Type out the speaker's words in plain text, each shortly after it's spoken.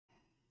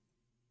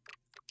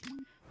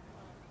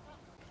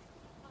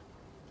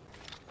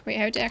Wait,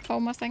 how do I call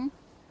my thing?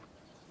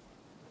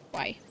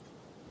 Why?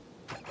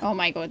 Oh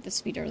my god, the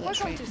speeder,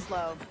 that's right. Too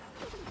slow.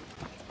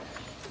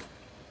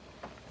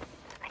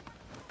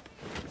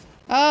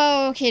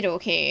 Okay,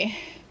 okay.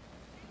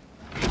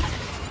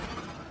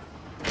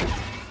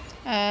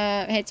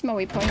 Head to my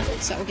waypoint,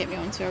 so that'll get me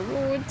onto a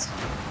road.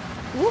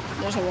 Whoop,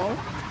 there's a wall.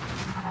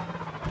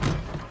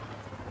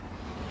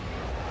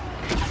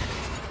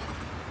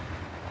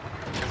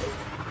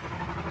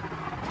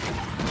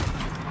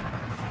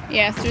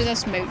 Yeah, through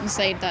this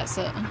mountainside, that's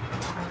it.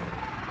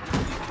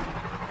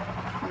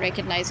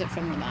 Recognise it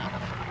from the map.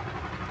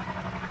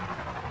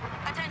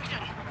 Attention!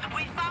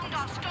 We found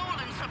our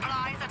stolen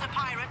supplies at a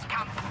pirate's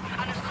camp.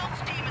 An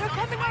assault team is on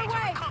its way to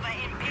recover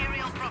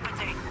Imperial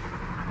property.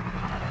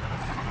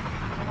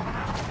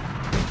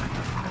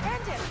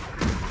 Bandit!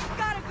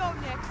 Gotta go,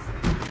 Nix!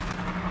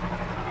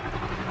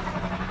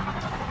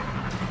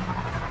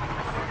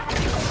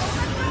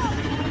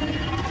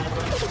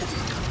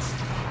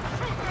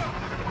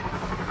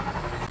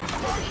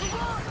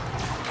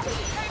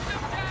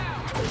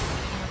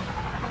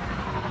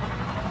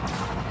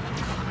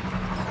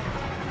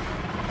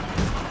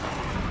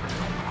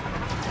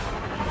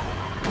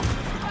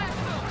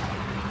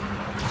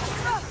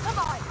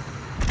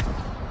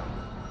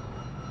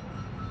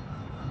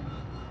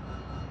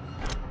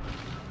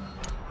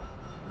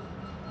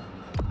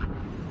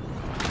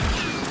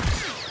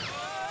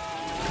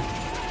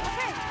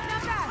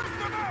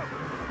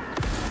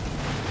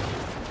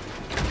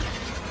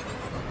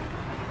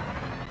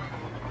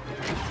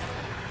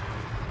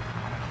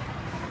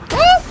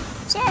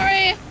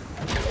 Sorry!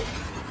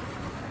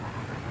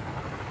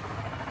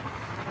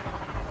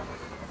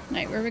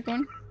 Right, where are we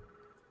going?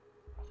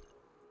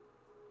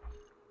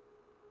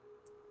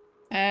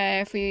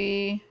 If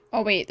we...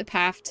 Oh wait, the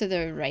path to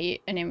the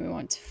right, and then we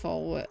want to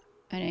follow it,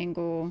 and then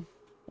go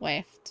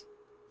left.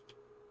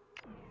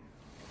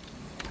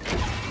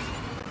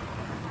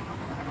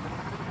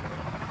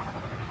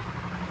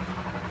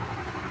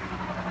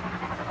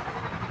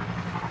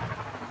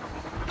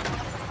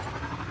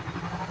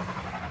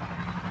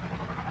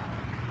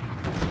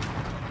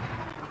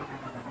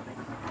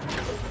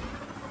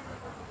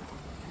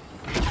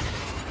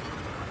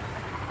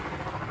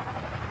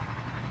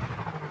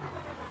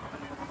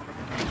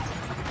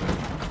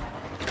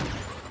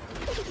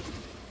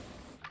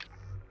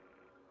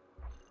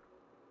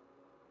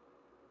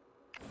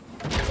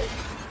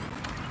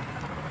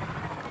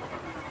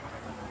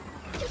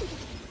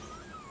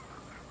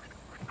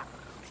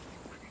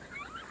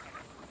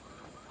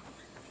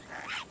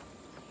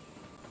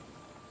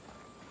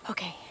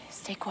 Okay,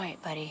 stay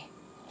quiet, buddy.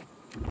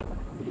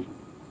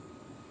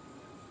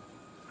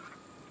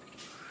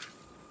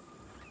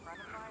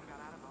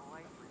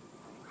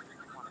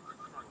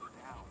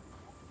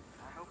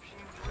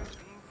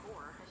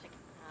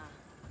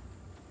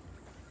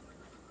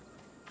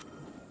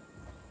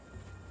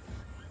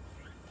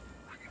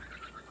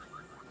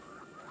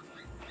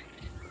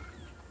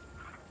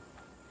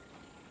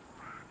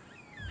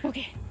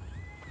 Okay.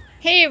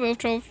 Hey,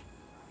 Wiltrove.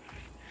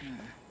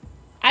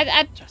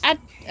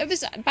 It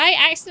was by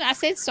accident. I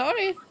said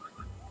sorry.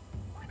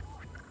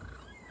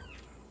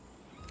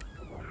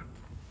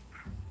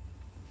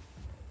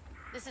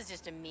 This is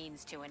just a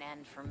means to an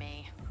end for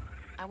me.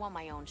 I want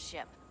my own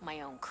ship,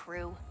 my own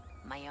crew,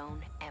 my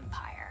own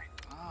empire.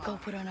 Go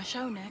put on a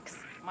show, Nix.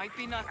 Might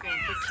be nothing,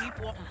 but keep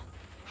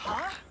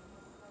Huh?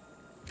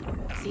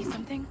 See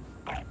something?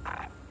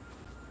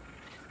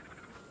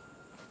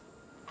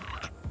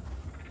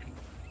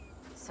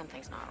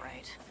 Something's not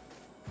right.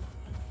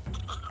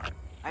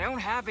 I don't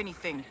have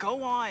anything.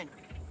 Go on.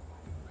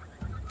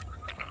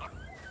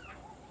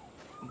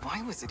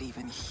 Why was it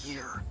even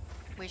here?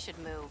 We should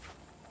move.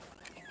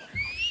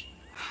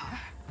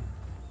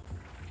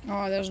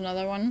 Oh, there's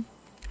another one.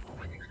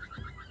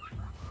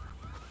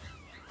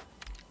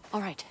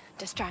 All right,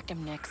 distract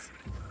him, Nix.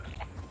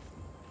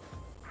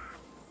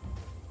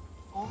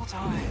 Hold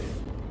on.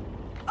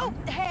 Oh,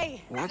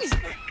 hey! What?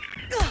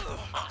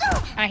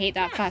 I hate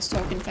that fast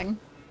talking thing.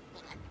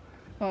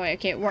 Oh, wait,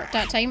 okay, it worked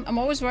that time. I'm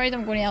always worried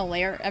I'm going to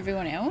alert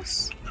everyone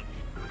else.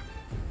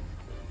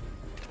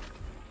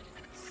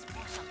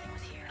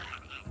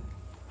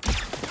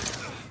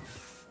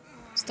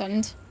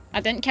 Stunned. I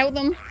didn't kill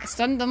them. I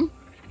stunned them.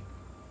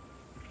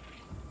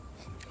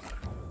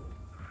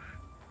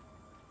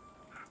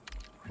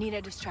 Need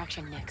a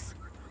distraction, Nix.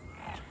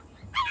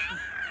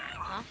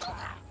 Huh?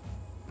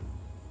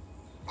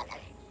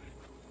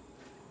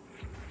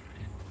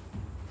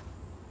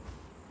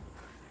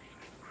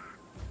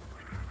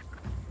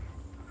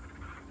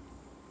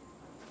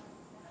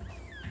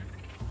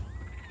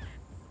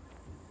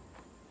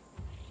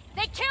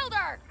 They killed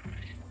her!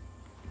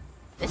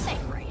 This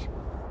ain't right.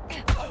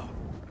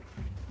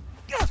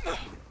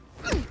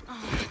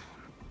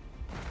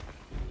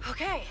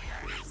 Okay,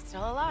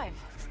 still alive.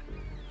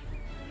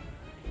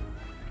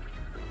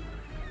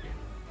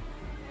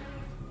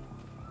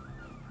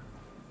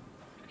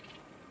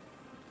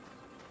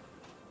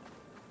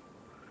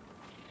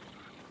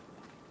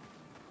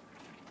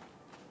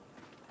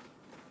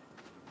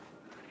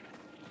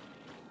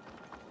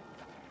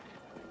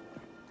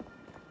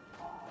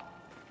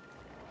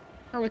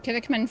 we could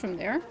have come in from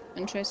there.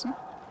 Interesting.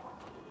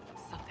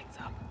 Something's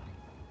up.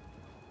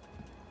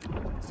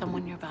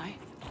 Someone nearby?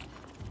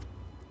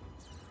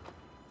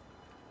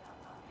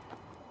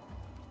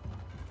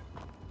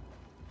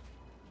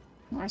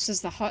 Well, this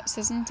is the huts,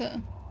 isn't it?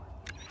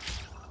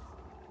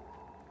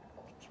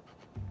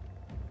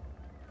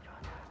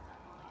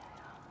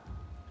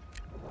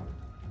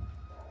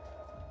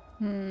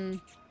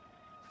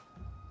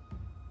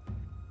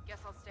 Guess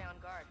I'll stay on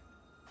guard.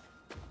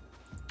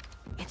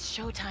 It's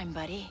showtime,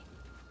 buddy.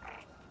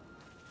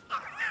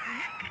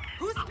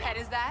 Whose pet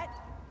is that?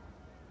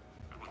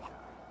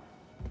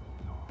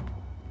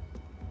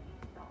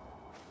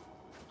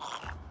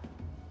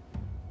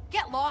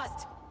 Get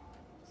lost!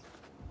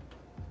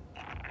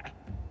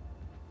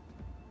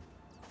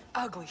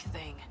 Ugly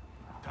thing.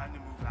 Time to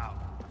move out.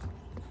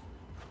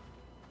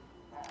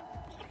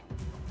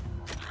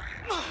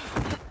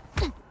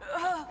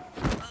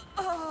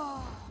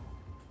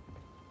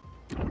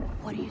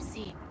 What do you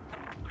see?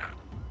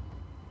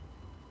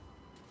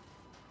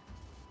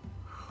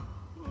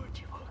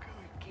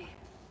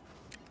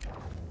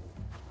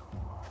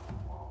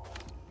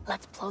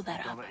 Let's blow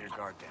that Don't up. let your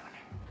guard down.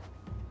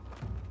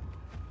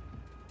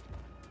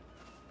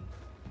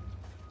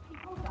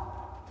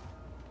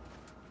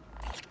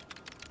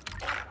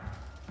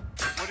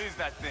 What is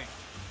that thing?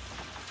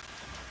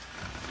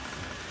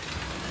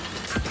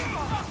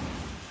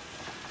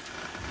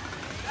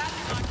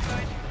 That's not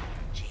good.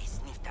 Jeez,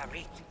 Mr.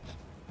 Rick.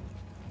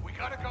 We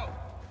gotta go.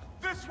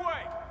 This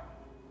way!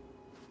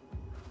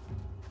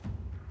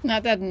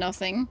 That did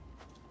nothing.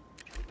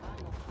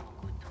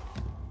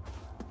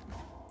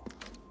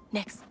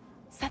 Nix,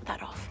 set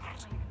that off.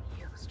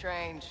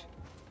 Strange.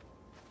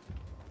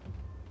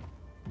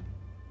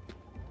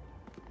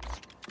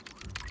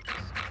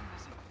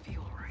 Doesn't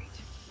feel right.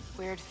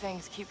 Weird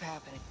things keep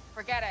happening.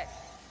 Forget it.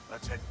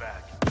 Let's head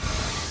back.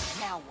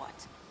 Now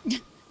what?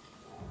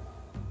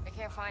 I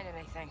can't find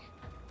anything.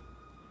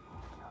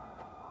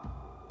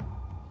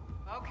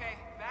 Okay,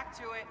 back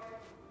to it.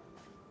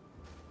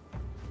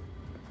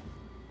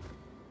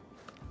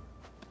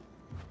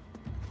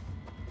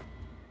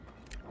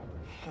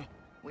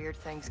 Weird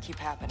things keep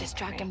happening.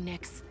 Distract him,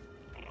 Nix.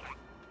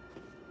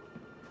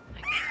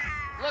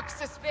 Looks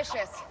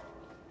suspicious.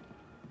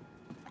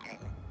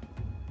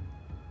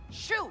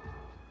 Shoot!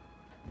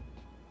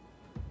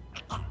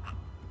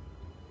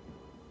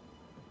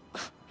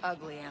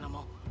 Ugly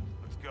animal.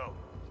 Let's go.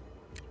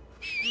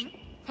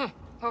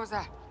 What was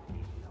that?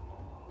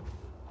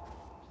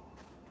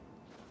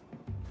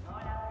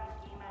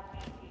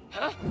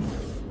 Huh?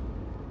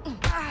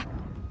 I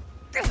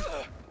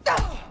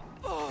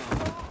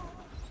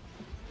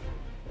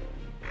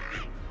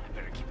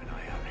better keep an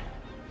eye out.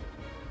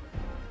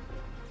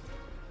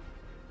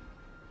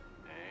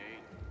 Hey,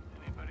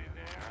 anybody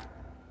there?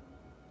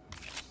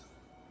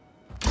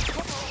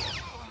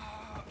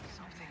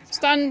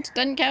 Stunned.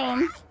 Didn't kill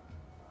him.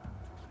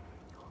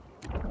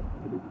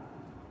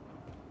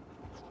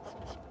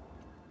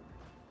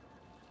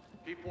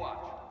 Keep watch.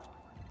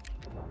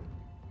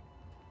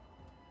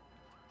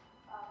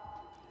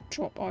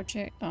 Drop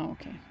object. Oh,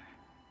 okay.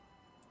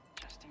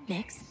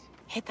 Nix,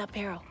 hit that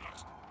barrel.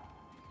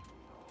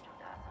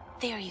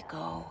 There you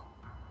go.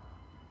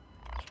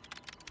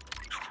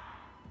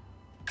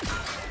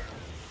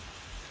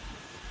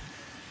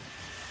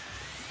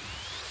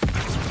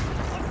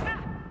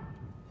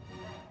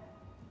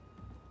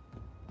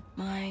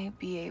 Might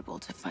be able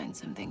to find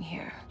something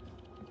here.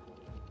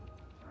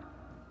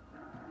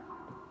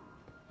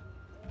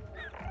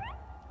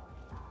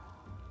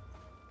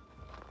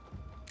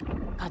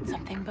 Got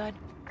something, bud?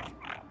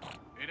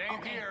 It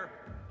ain't here.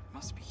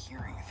 Must be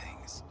hearing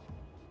things.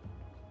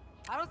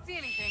 I don't see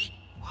anything.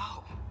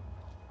 Wow.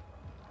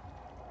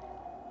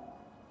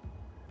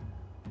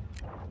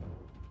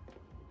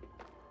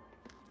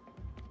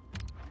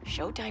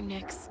 Showtime,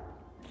 Nix.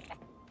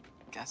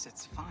 Guess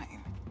it's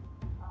fine.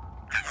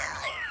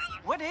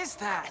 What is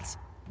that?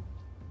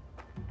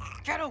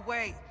 Get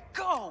away!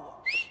 Go!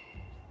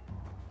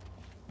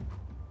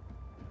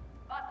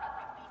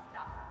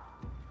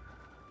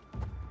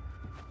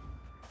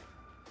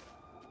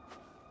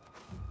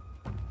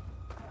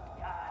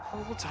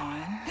 Hold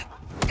on.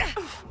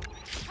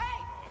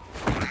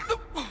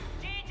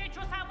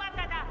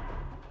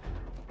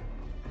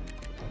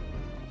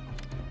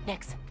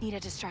 Nix, need a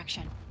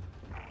distraction.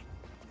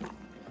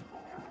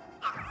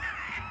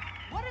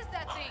 What is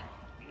that thing?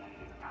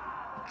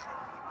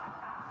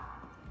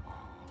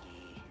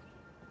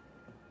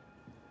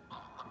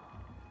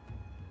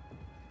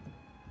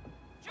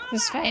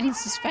 This is fine.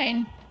 This is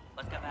fine.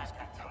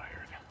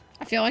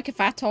 I feel like if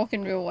I talk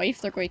in real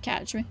life, they're going to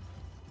catch me.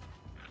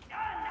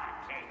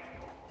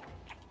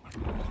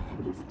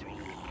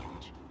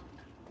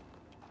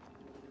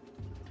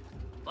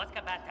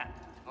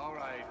 All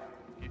right,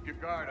 keep your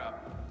guard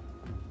up.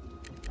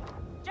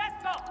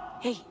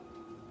 Hey,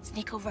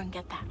 sneak over and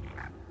get that.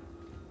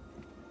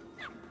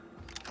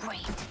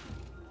 Great.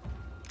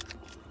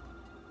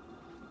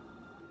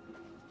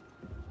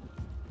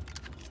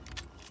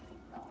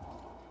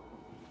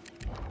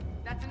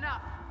 That's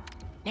enough.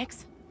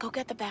 Nix, Go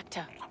get the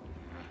Bacta.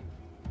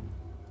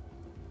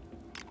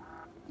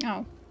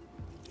 Oh.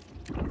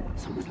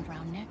 Someone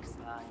around, Nix?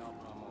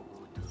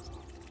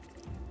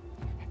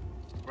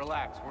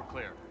 Relax, we're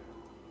clear.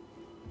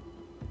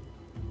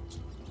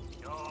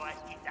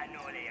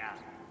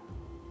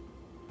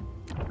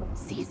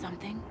 See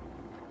something?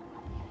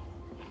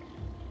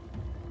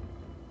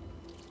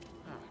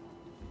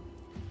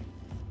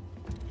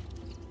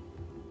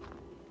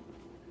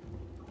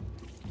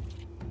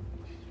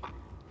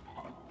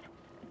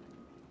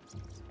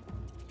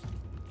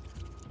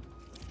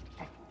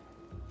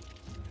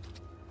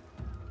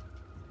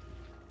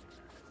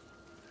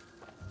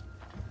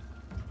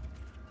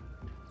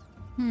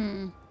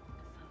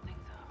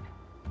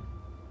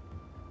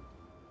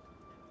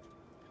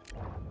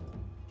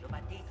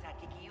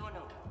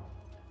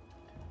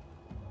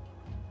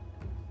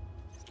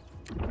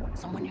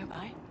 Someone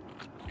nearby?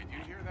 Did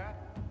you hear that?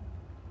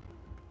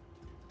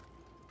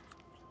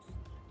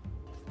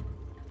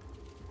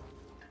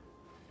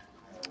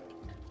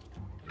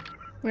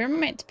 Where am I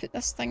meant to put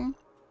this thing?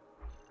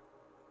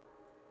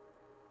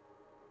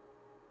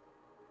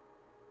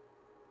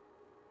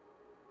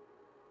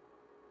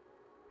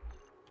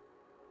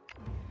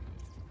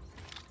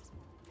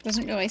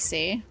 Doesn't really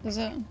say, does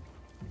it?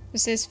 It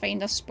says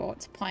find a spot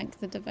to plank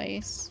the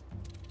device.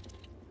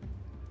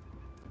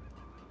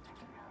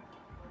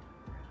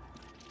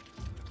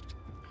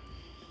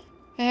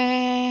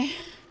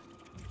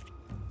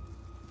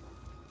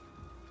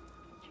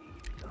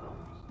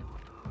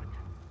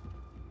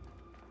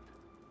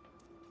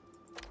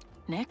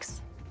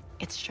 Nix,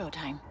 it's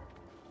showtime.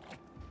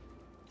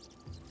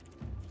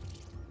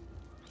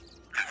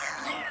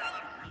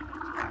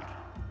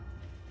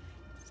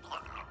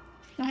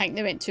 I think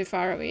they went too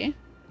far away.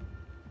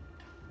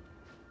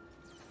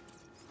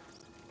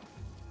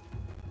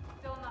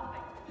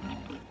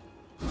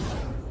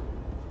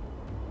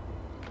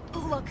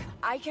 Look,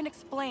 I can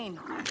explain.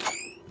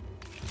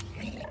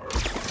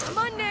 Come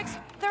on, Nix!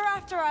 They're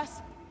after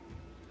us!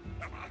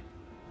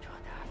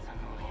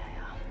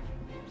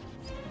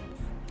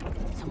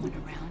 Someone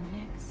around,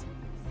 Nix?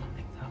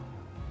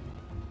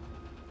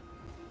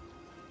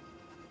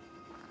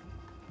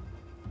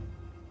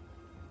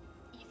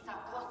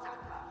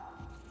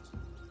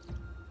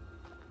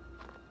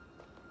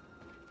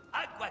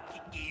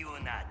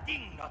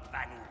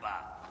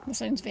 That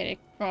sounds very...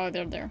 Oh,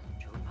 they're there.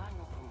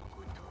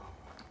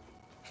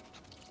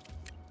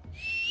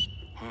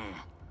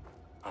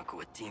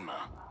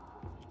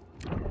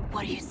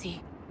 What do you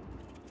see?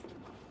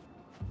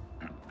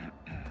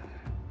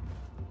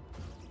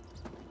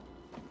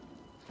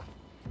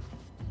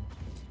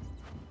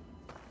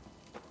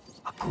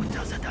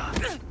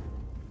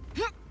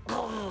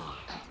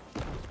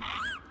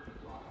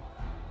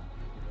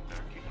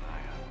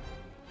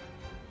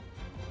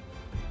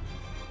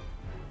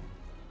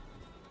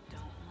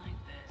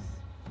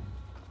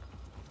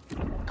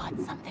 Got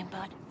something,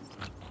 bud?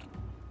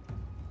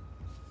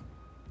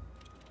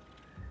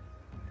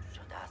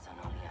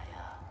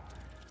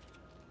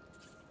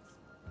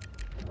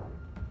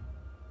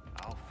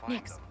 I'll find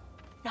Nix, them.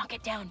 knock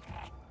it down.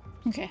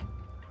 Okay.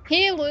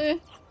 Hey, Lou.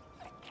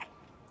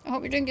 I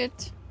hope you're doing good.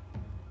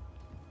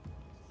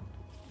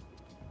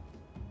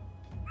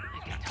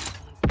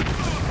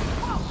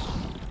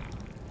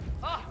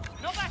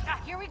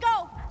 Here we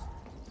go!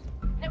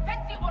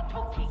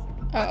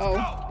 Uh-oh.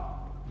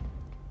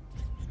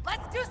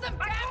 Let's do some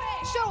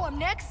damage! Show him,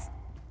 Nix!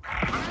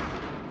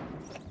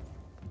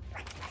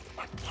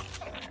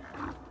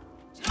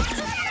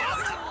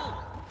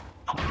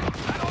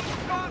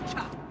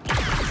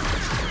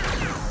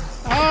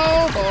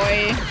 Oh,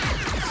 boy.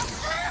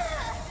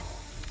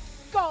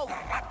 Go!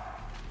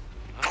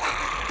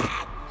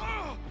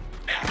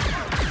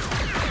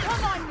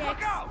 Come on, Nix!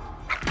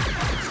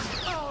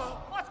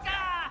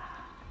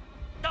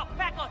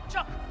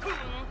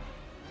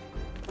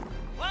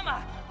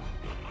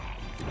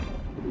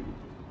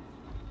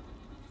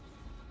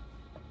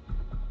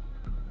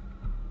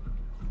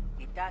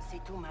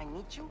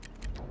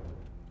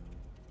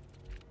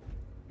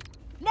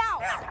 Now!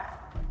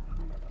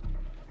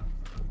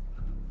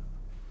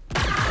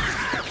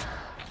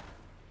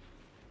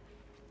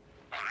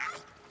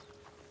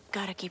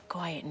 Gotta keep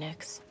quiet,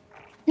 Nix.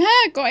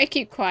 Gotta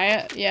keep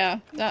quiet. Yeah,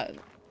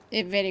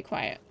 very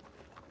quiet.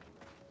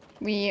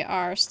 We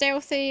are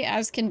stealthy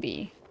as can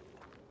be.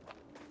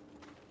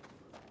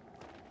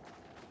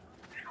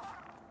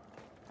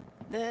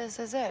 This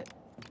is it.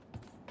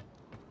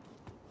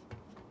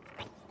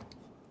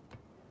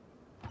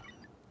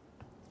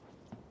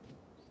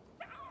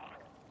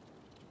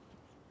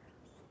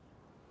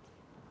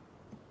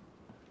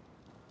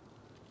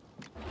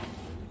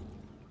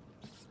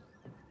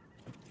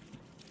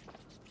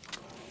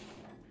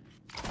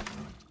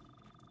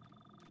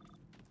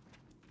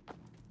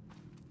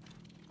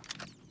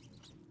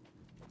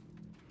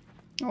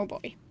 Oh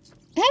boy.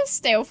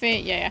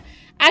 Stealthy, yeah.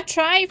 I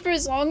try for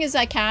as long as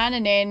I can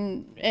and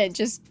then it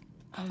just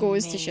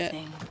goes to shit.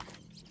 Amazing.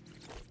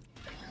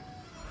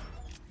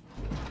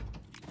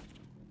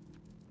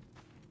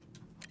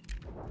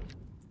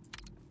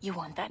 You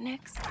want that,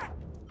 Nix?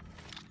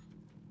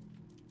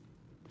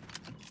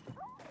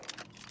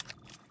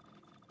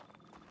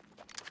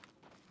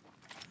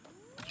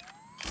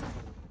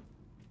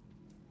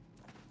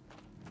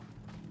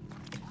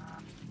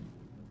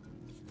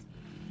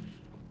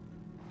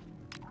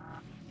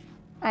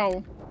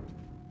 Oh.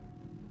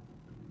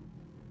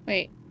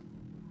 Wait.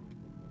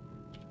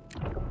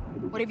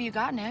 What have you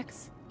got,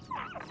 Nix?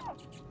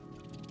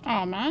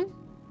 Oh, man.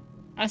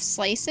 A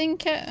slicing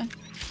kit?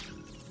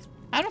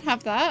 I don't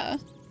have that.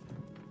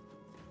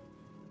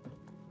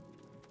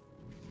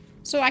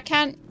 So I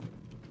can't...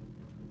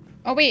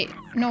 Oh, wait.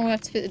 No, I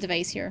have to put the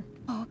device here.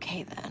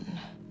 Okay, then.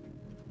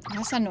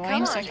 That's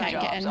annoying, so I can't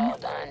get in. All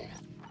done.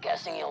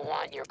 Guessing you'll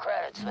want your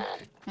credits, then.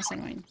 That's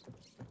annoying.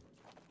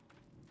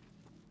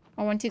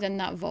 I wanted in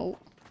that vault.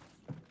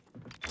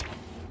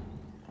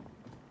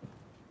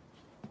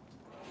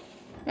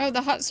 Well,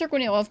 the huts are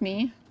going to love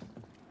me.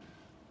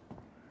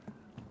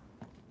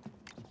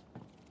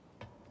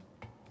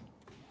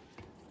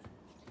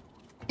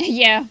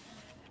 Yeah.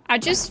 I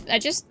just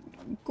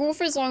go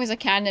for as long as I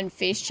can and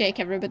face check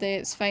everybody,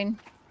 it's fine.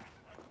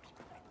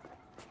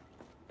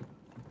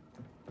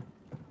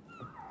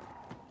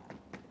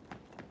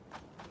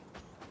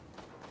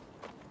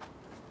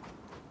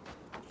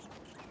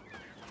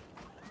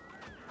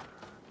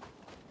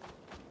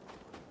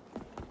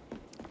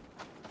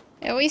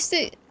 At least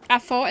I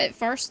thought at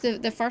first,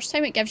 the first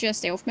time it gives you a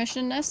stealth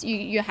mission in this,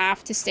 you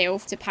have to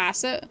stealth to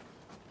pass it.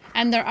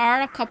 And there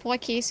are a couple of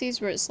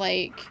cases where it's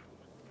like,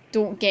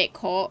 don't get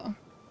caught,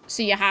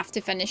 so you have to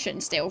finish it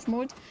in stealth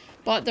mode.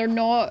 But they're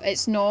not,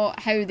 it's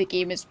not how the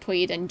game is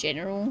played in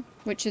general,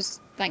 which is,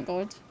 thank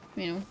God,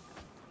 you know.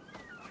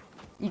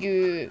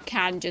 You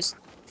can just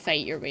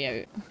fight your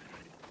way out.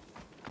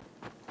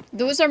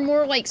 Those are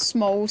more like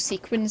small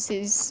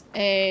sequences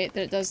that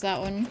it does that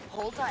on.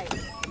 Hold tight.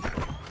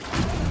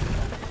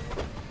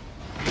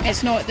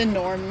 It's not the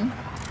norm.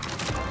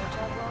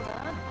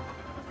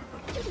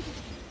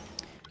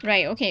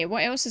 Right, okay,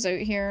 what else is out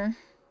here?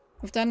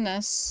 We've done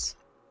this.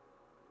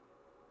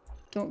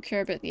 Don't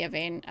care about the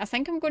event. I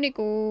think I'm going to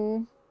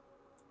go...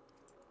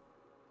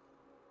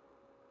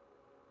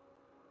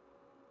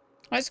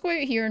 Let's go out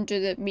here and do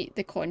the meet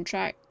the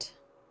contract.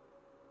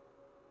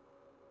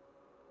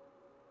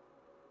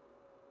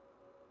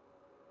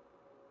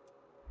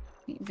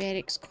 Meet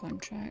Veric's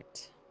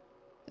contract.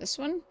 This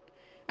one?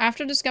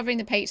 After discovering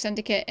the Pipe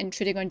Syndicate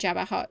intruding on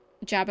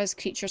Jabba's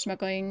creature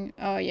smuggling...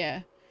 Oh,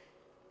 yeah.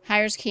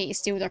 Hires Kate to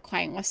steal their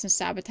client list and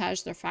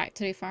sabotage their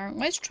factory farm.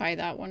 Let's try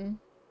that one.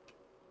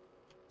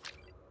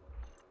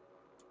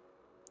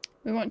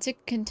 We want to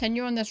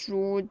continue on this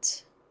road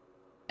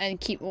and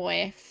keep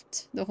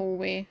left the whole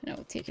way, and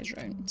it'll take us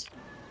round.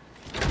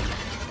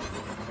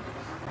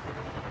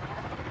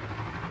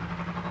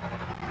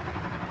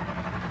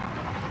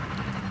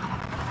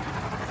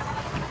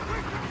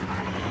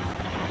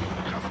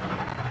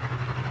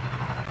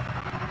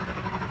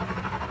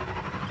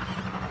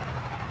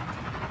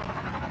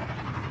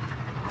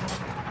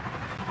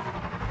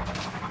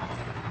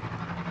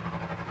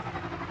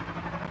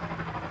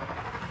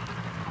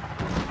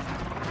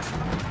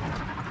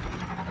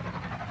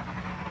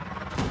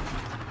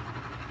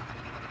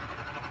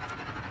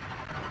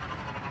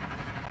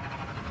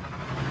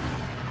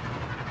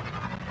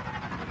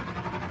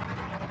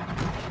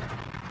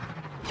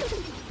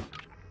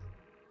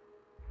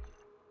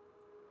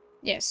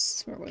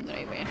 Yes, we're going the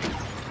right way.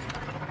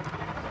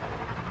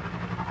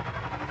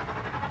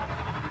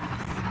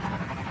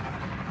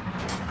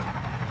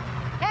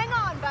 Hang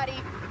on, buddy.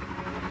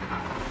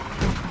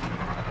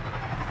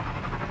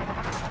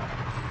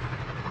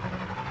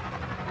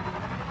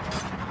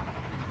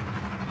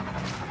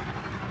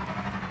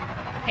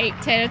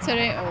 Pike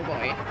territory? Oh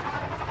boy.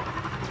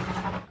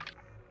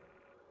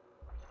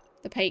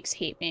 The Pikes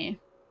hate me.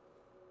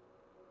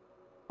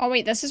 Oh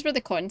wait, this is where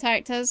the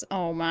contact is?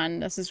 Oh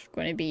man, this is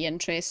going to be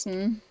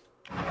interesting.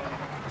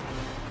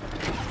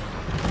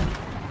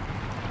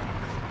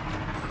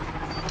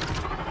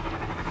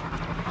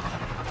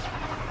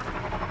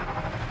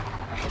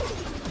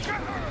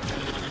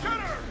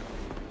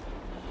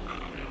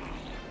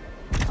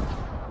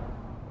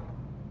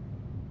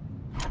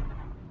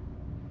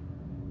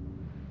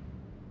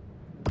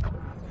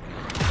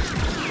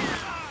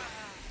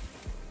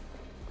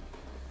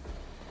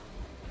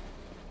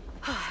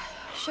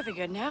 Should be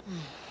good now.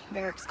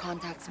 Barracks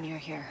contacts me are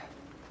here.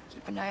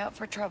 Keep an eye out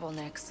for trouble,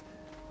 Nix.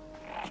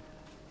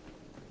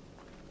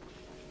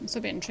 This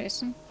will be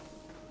interesting.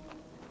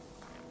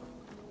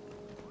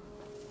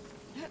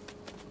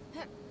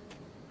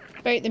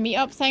 About the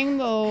meetup thing,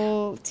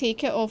 we'll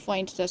take it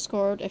offline to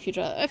Discord if you'd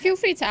rather. Feel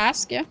free to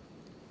ask, yeah.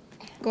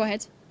 Go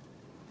ahead.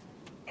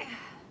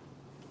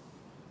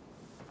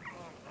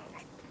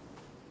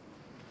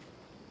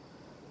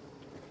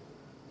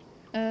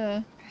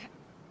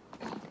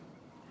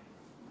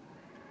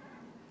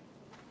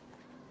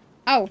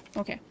 Oh,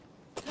 okay.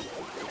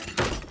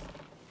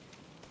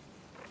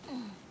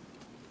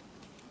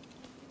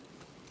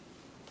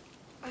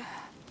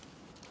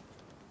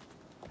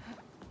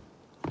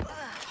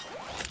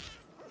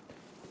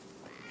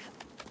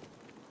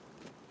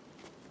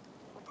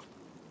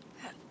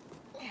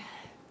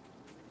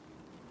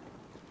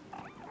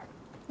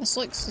 This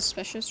looks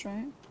suspicious,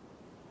 right?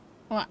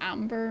 Oh,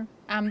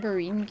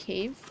 Amberine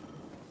Cave.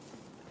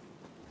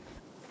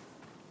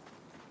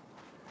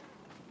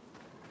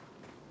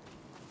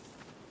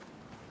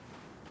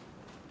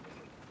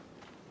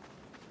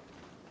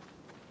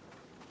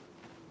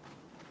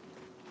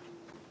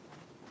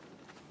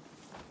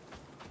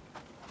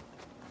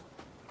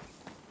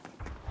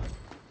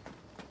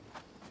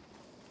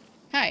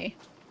 Hi.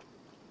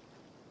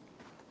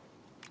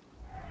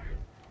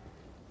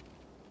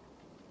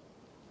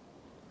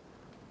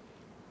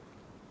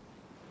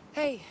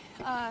 Hey,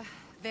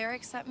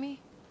 Varric sent me?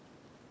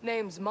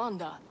 Name's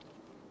Monda.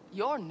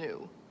 You're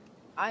new.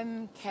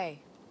 I'm Kay.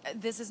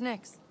 This is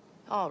Nyx.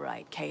 All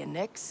right, Kay and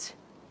Nix.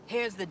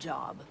 Here's the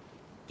job.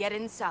 Get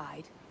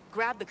inside,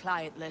 grab the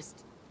client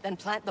list, then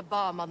plant the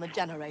bomb on the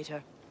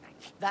generator.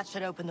 That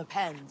should open the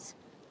pens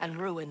and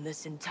ruin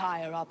this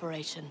entire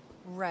operation.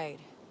 Right.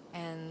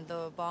 And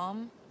the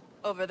bomb?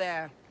 Over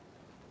there.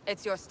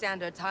 It's your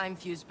standard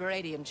time-fused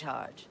beradium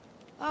charge.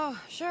 Oh,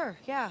 sure,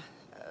 yeah.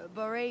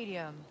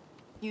 Baradium.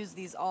 Use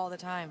these all the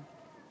time.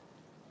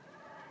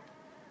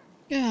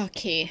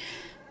 Okay.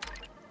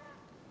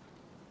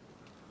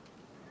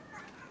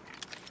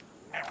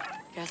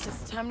 Guess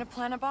it's time to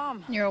plant a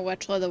bomb. You're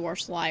literally the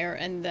worst liar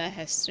in the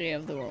history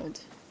of the world.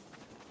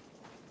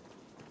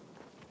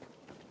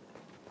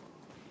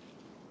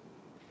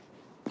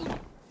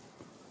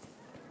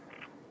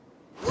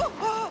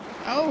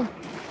 Oh!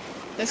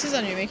 This is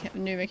a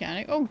new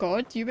mechanic. Oh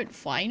god, you went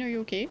flying, are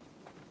you okay?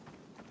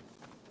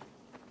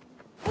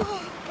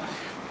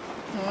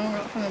 Oh, we're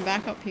not coming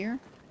back up here.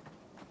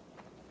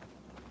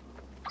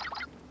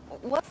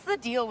 What's the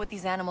deal with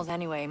these animals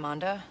anyway,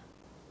 Monda?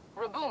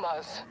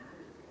 Rabumas.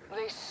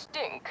 They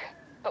stink,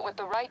 but with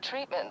the right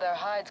treatment, their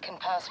hides can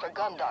pass for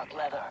gundock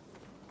leather.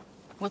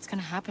 What's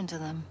gonna happen to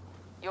them?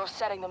 You're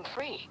setting them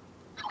free.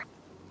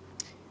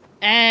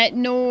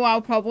 No,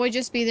 I'll probably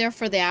just be there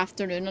for the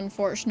afternoon,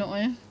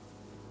 unfortunately.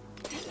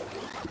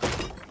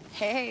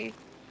 Hey.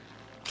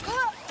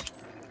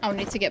 I'll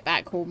need to get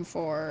back home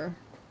for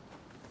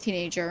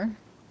teenager.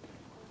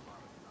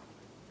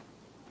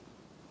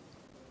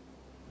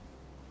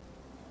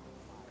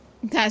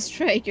 That's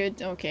pretty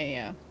good. Okay,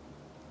 yeah.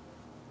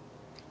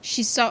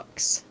 She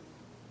sucks.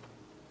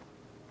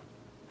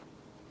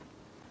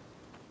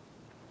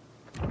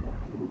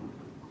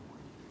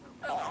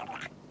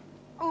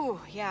 Ooh,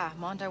 yeah,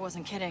 Monda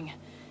wasn't kidding.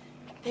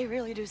 They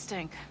really do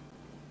stink.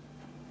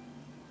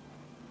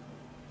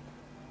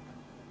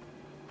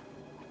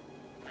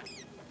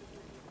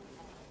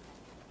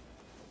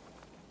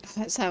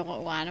 That's that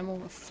little animal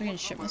with freaking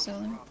shit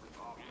myself in.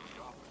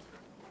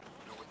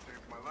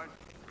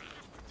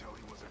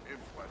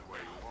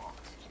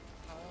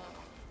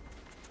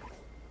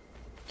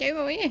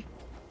 Go away.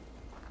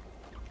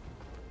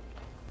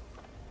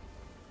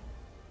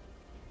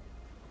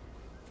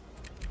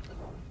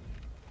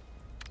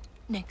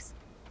 Nyx,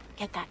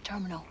 get that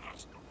terminal.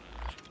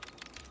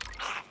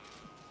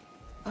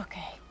 Okay.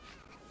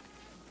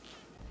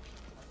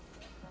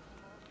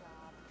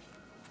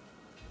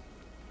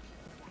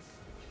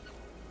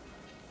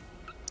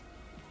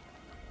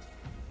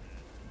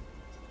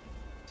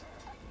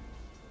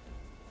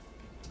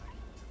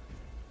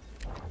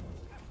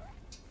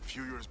 A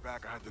few years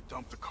back, I had to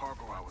dump the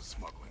cargo I was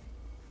smuggling.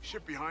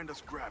 Ship behind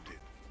us grabbed it,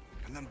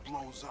 and then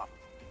blows up.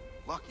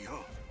 Lucky,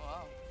 huh?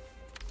 Wow.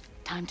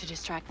 Time to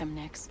distract them,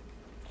 Nyx.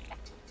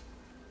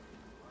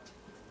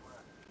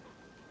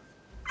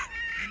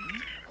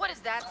 What is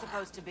that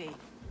supposed to be?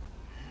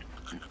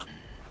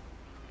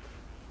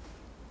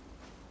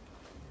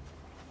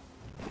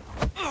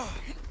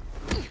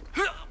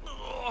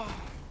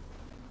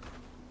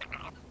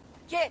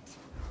 Get!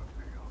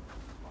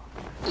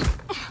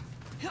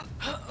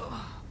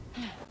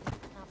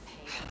 Not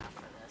paid enough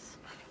for this.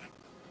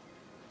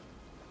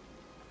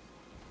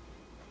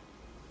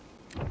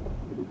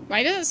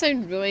 Why does it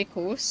sound really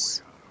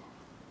close?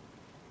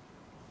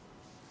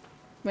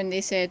 When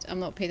they said, I'm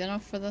not paid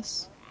enough for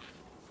this.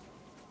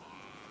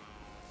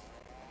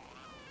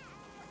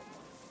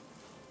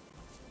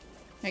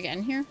 Can I get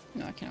in here?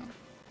 No, I cannot.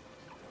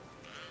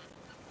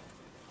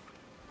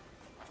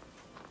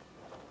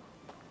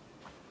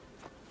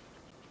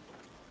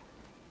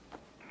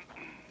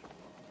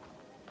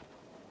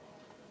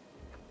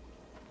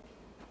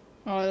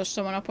 Oh, there's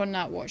someone up on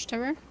that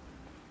watchtower.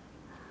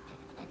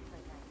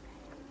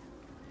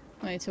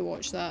 I need to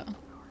watch that.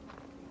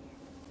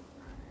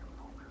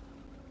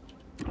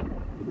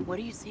 What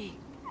do you see?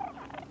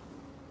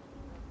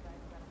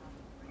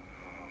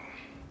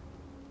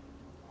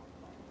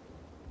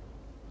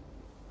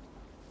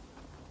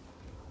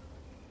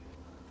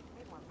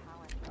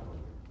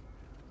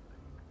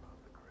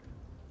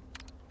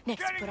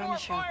 Nyx, put on the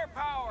show.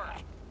 Firepower!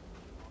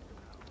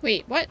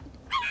 Wait, what?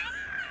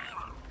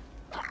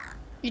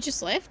 You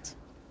just left?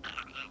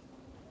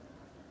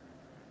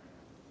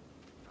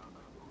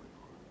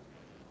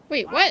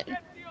 Wait, what?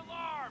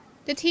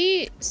 Did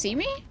he see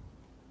me?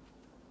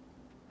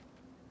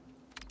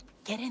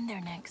 Get in there,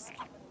 Nyx.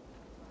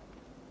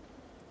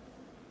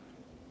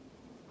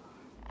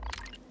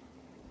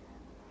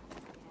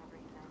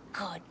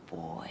 Good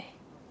boy.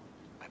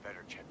 I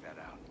better check that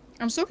out.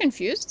 I'm so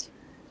confused.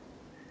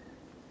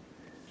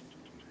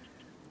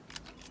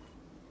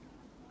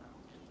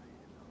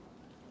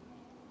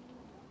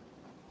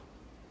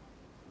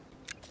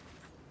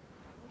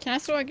 Can I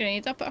throw a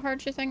grenade up at her,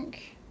 do you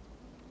think?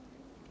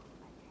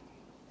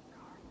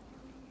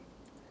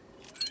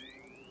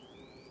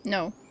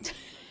 No.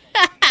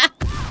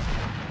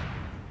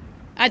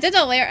 I did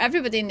alert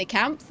everybody in the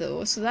camp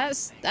though, so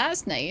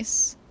that's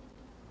nice.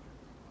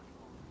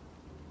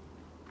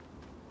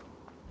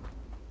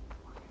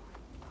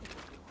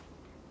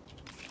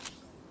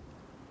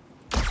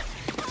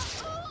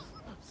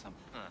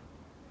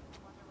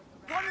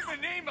 What in the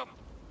name of...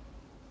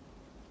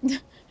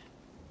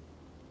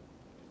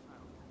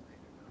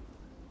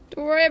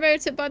 Don't worry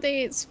about it,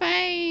 buddy. It's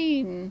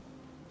fine.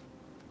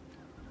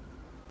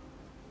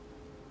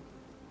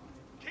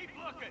 Keep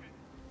looking.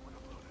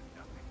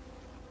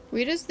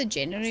 Where is the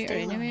generator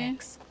Stay low, anyway?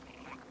 Nix.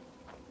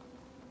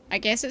 I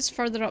guess it's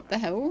further up the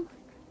hill.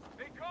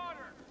 They caught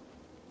her.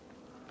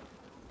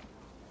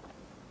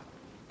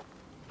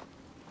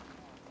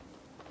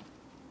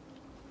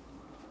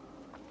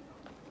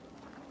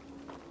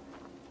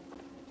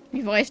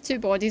 We've left 2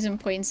 bodies in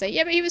plain sight.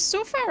 Yeah, but he was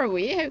so far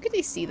away. How could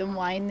he see them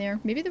lying there?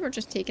 Maybe they were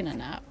just taking a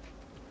nap.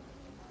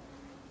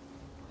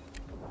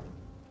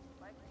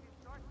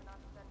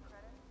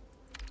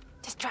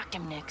 Distract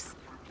him, Nix.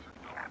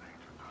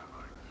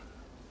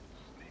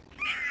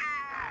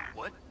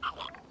 What? I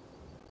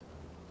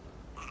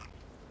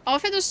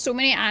love how there's so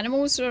many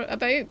animals about,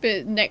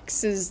 but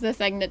Nyx is the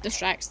thing that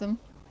distracts them.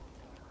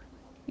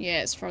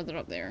 Yeah, it's further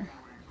up there.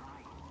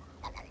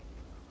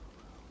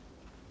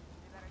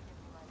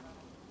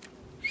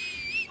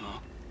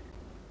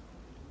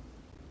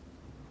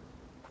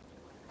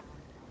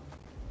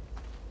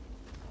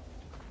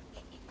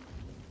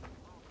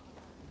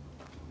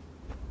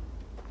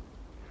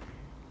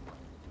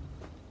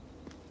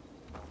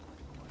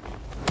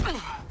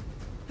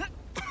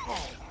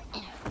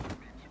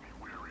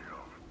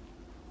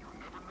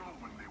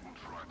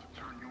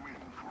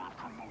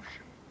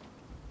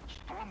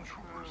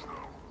 Stormtroopers,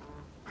 though,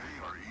 they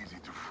are easy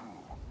to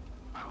fool.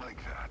 I like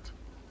that.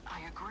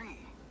 I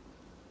agree.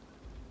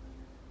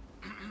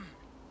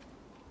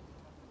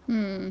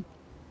 Nothing.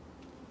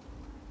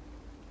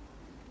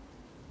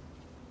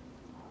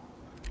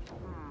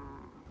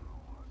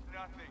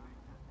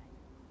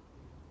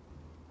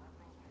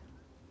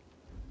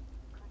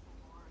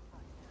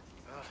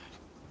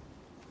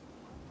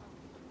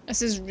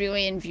 This is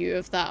really in view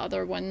of that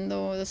other one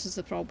though. This is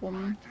the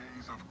problem.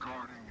 Days of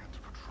guarding and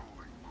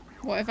patrolling will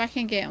be What if I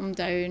can get him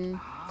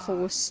down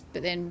close,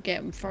 but then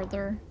get him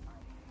further?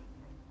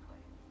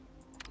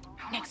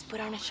 Nix, put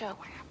on a show.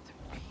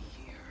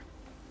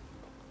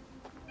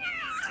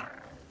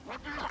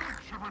 What do you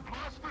think? Should we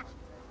blast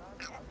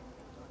it?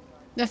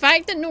 The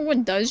fact that no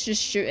one does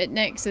just shoot at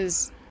Nyx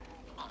is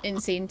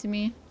insane to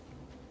me.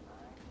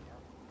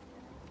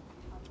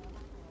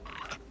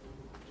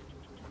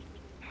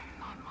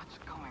 Not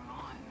much going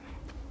on.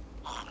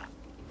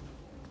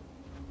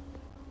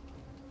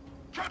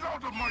 Get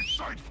out of my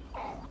sight,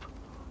 Ode!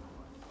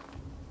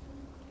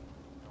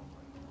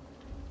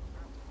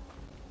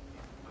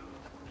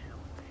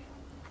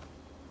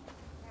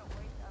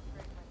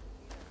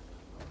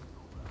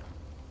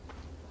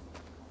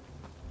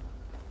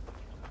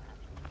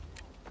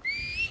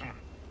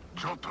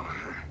 Joto,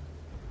 eh?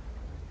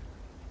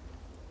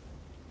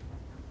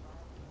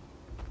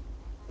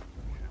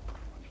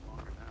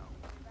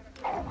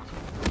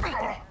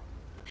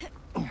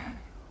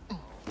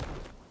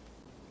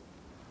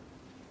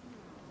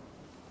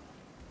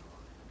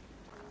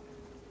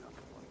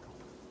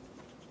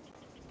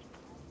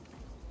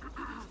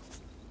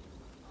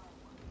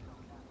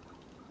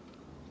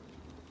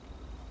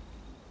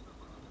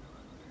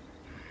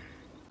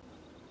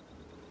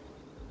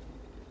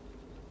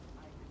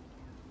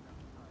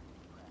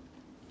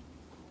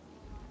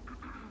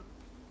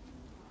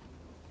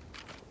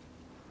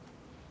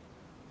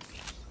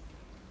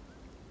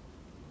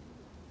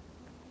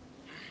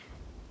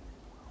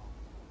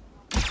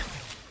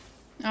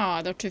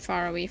 Oh, they're too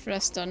far away for a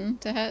stun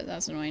to hit.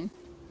 That's annoying.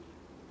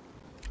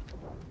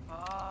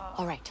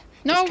 All right.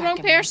 No, distract wrong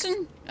him, Nix.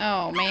 person.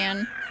 Oh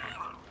man.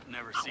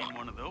 Never seen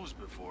one of those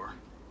before.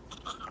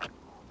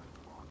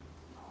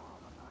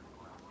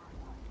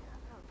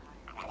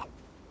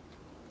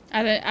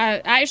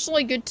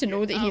 Actually good to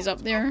know that he's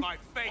up there. My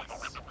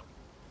face.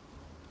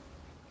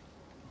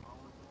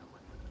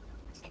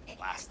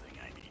 Last thing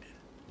I needed.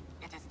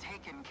 It is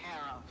taken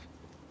care of.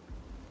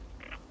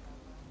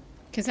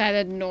 Because I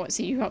did not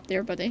see you up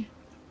there, buddy.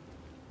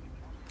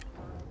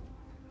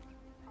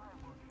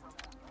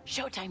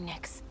 Showtime,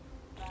 Nix.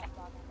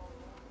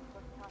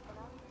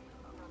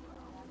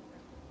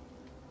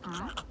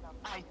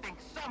 I think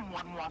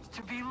someone wants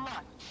to be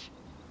lunch.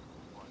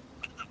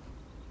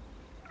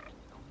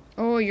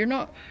 Oh, you're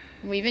not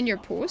leaving your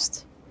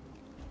post?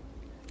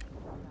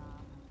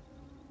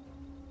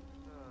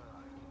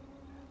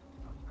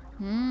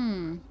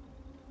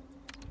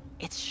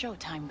 It's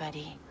showtime,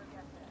 buddy.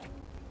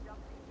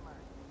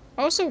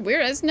 Also,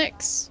 where is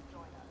Nyx?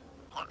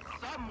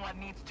 Someone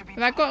needs to be.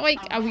 Have I got like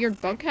a weird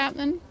bug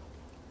happening?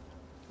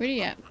 Where are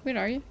you at? Where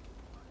are you?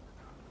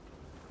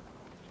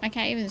 I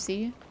can't even see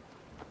you.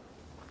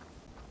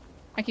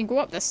 I can go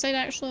up this side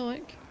actually,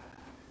 look.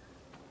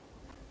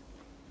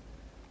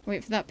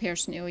 Wait for that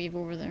person to leave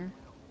over there.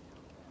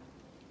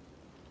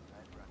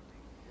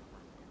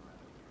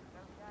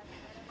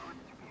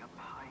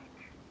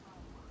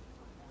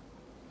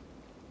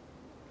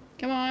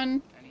 Come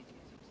on.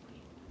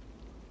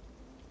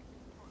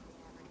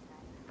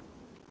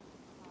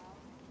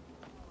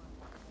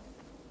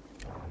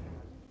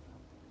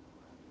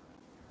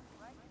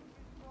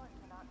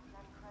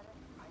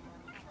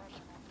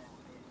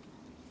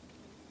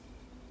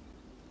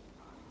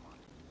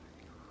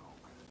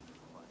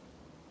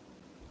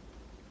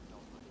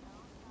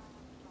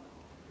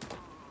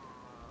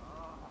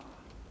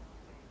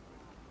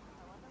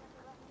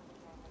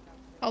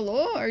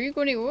 Hello? Are you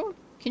going to go?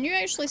 Can you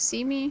actually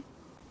see me?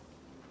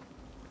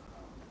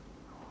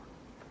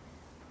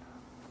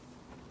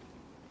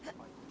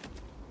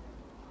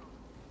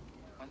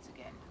 Once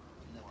again,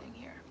 nothing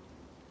here.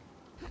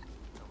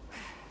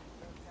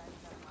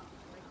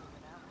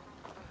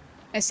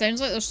 It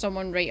sounds like there's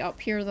someone right up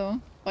here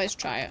though. Let's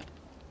try it.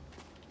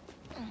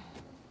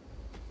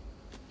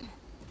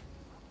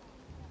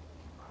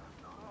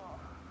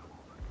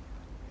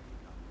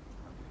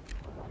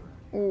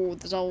 Oh,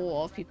 there's a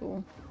lot of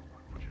people.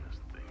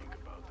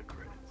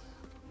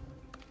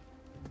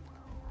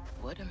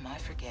 What am I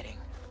forgetting?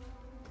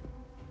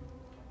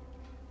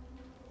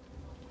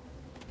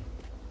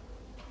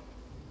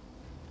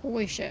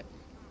 Holy shit.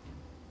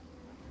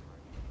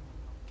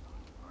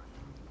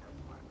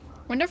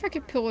 Wonder if I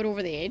could pull it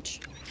over the edge.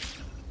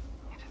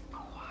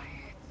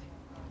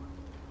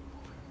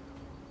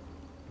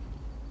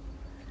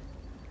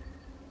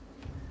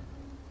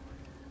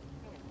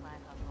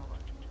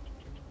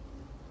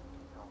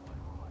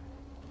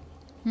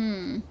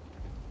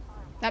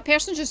 That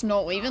person's just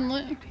not leaving,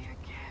 look.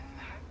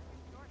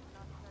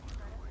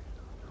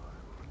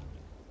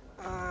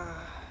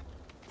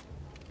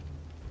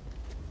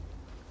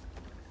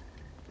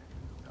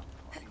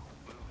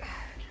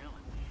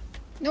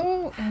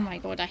 No! Oh my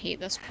god, I hate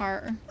this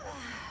part.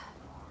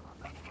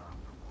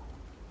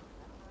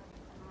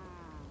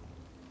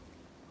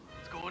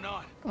 What's going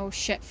on? Oh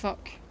shit,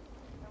 fuck.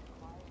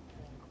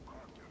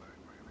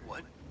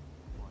 What?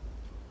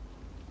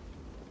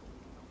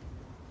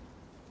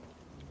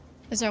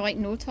 Is there like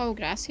no tall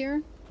grass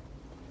here?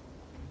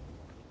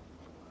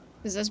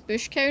 Is this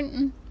bush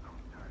counting?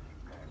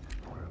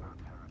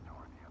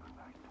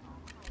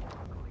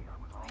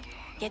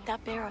 Get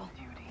that barrel.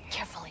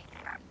 Carefully.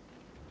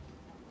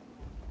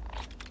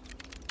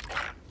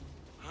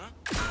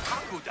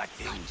 How good that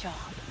thing? Good job.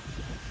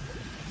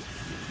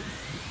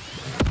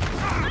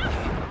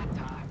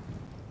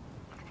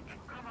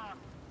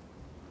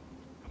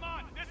 Come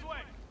on, this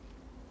way.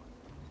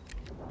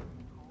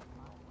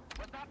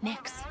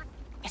 Nyx,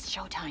 it's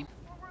showtime.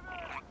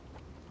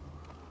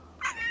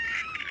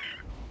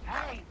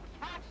 Hey,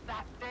 catch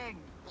that thing!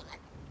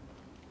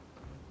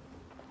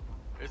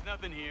 There's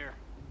nothing here.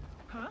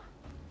 Huh?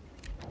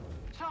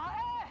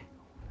 Charlie!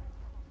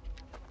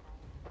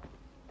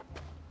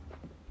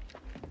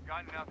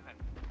 Got nothing.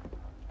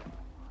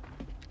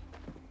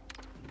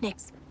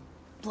 Nyx,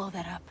 blow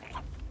that up.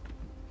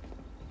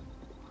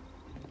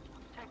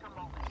 Take a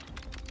moment.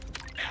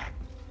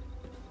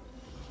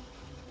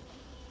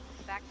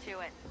 Back to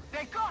it.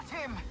 They got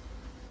him!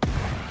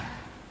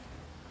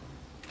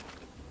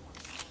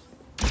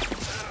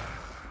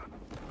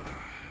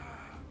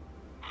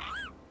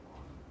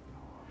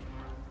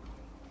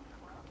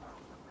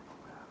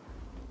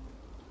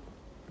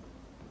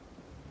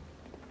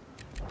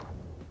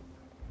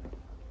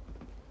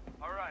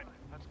 All right,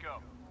 let's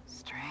go.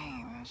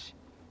 Strange.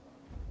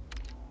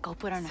 Go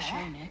put on a show,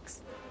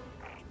 Nyx.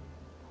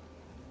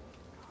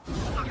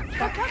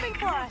 They're coming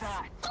for us!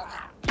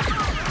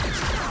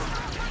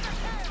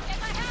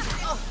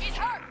 He's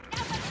hurt!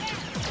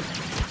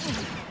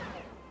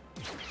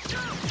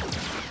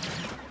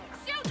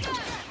 Shoot him!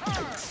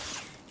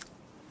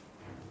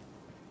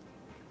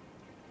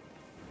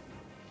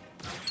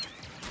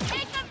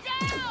 Take him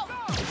down!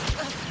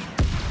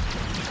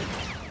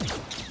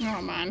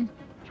 Oh man.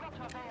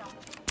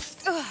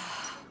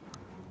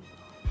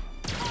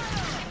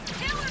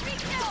 Killer be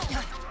killed!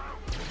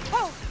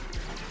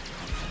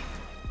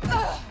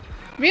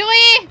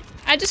 Really?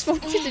 I just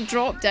wanted to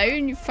drop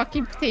down, you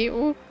fucking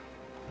potato.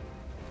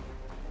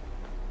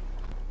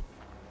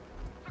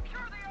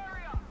 Secure the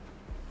area!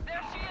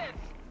 There she is!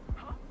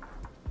 Huh?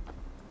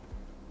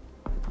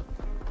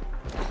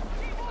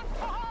 He wants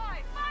to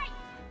hide! Fight!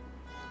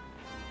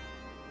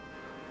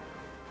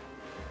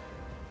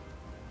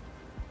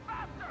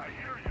 Faster! I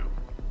hear you.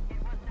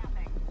 It was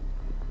nothing.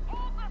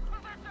 Hold this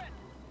position!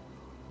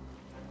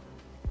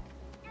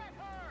 Get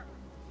her!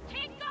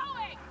 Keep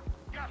going!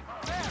 Got her.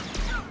 There!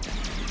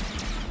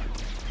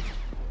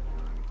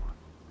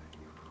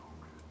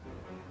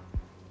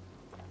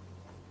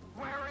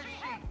 Where is she?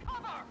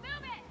 Cover!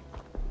 Move it!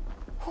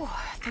 Whew,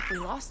 I think we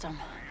lost him.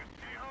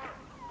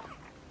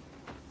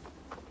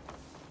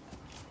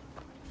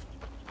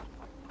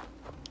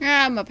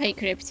 Ah, my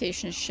pike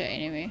reputation is shit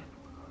anyway.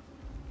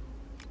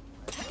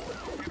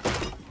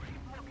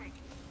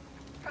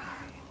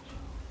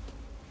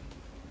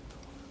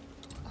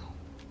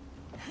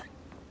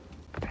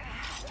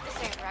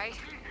 This ain't right.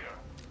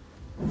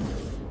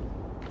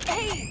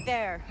 Hey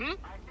there!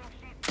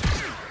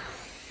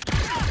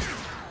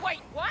 Wait,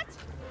 what?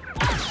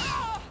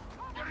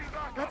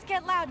 Let's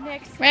get loud,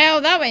 Nix.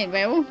 Well, that went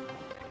well.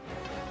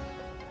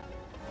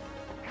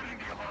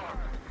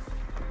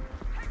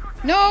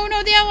 No,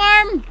 no, the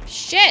alarm!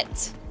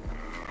 Shit!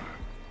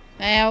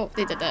 Well,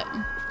 they did it.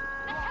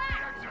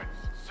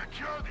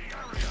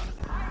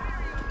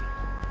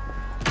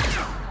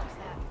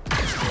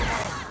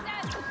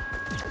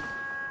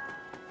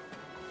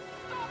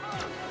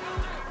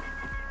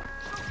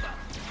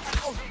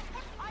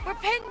 We're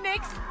pinned,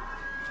 Nix.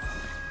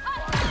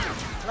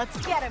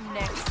 Let's get him,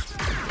 Nix.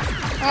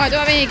 Oh, I don't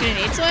have any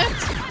grenades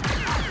left?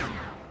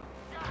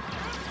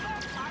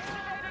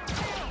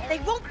 They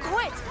won't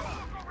quit.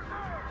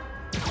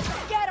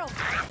 Get him.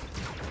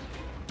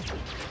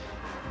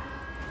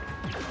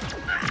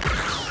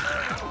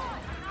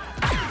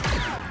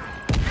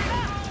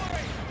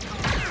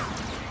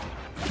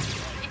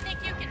 You think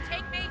you can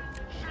take me?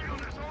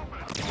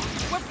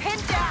 We're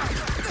pinned down.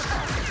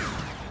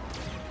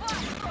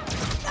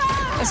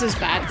 This is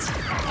bad.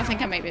 I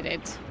think I might be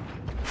dead.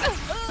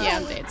 Yeah,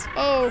 I'm dead.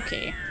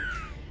 Okay.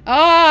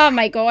 Oh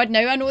my god,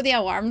 now I know the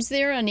alarm's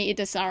there. I need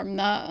to disarm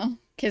that.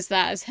 Because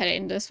that is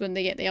horrendous when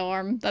they get the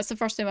alarm. That's the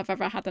first time I've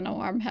ever had an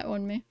alarm hit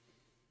on me.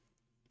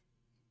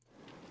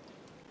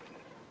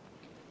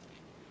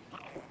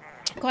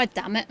 God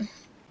damn it.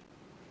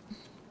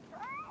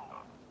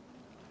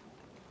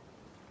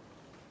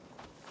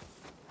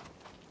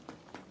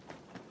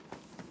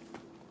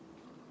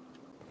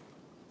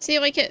 See,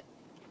 like it...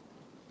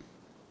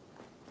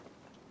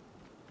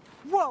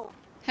 Whoa.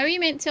 How are you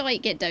meant to,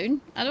 like, get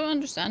down? I don't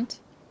understand.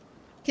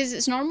 Because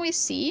it's normally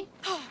C.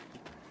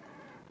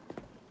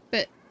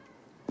 But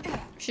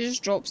she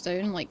just drops down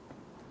and, like,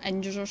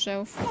 injures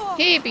herself.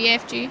 Hey,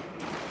 BFG.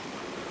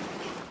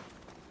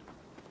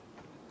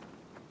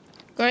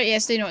 Got it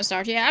yesterday, not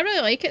started. Yeah, I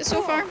really like it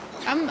so far.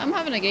 I'm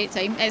having a great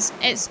time.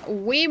 It's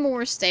way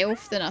more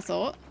stealth than I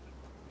thought.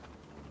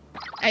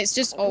 It's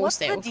just all What's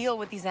stealth. the deal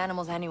with these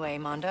animals anyway,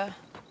 Manda?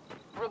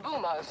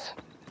 Rabumas.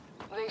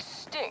 They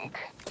stink,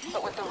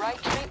 but with the right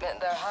treatment,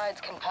 their hides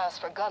can pass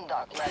for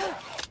gundock leather.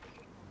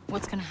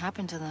 What's gonna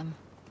happen to them?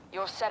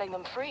 You're setting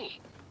them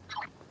free.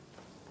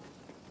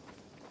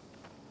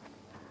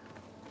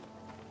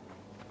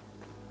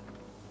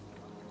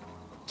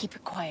 Keep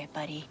it quiet,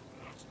 buddy.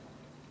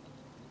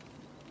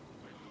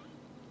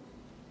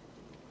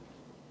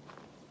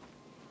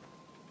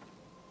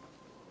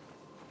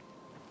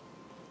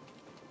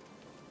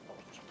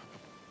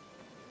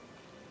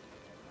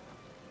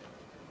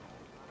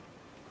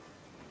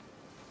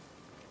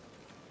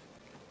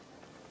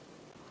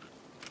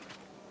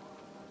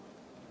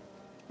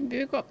 Maybe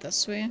we go up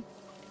this way.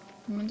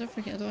 I wonder if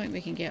we can, I don't think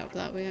we can get up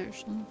that way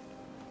actually.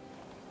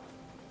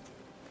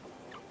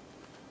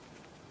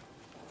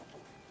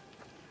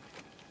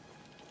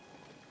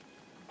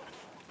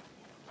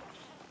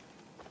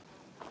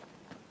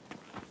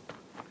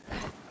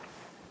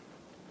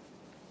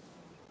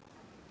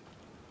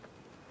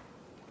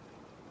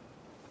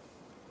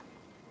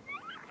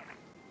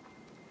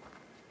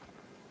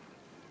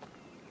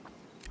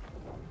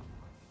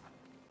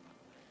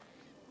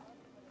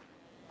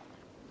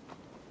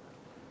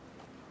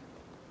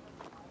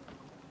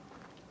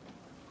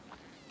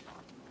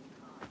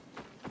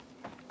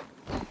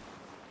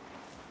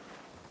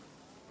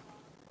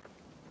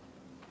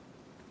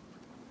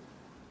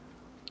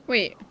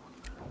 Wait.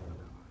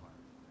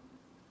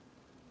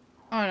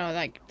 Oh no,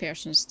 that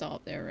person's still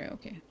up there, right?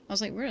 Okay. I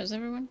was like, where is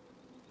everyone?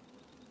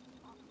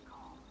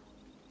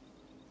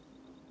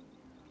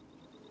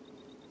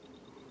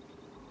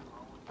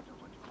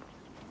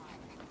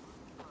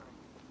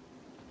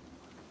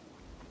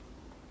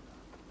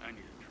 I need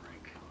a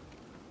drink.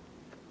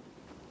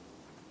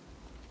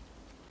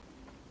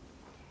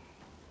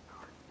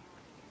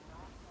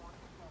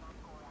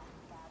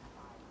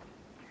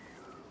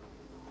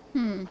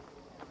 Hmm.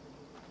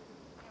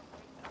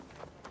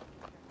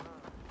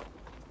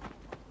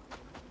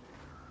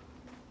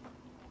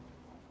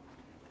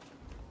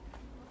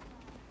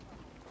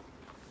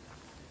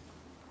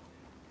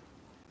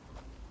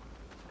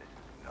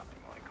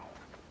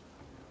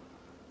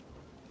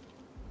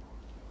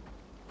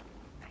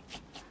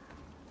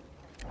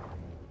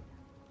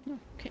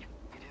 Okay.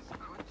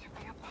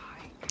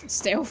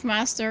 Stealth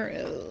Master.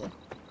 Ugh.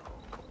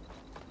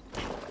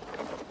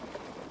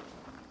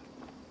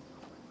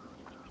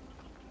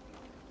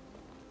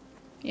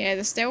 Yeah,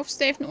 the stealth's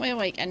definitely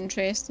like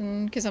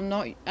interesting because I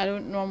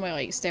don't normally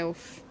like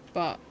stealth,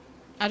 but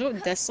I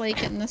don't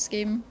dislike it in this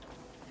game.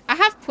 I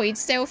have played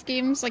stealth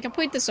games, like I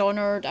played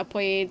Dishonored, I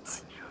played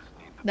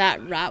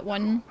that rat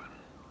one.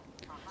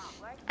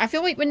 I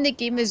feel like when the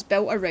game is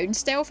built around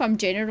stealth, I'm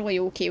generally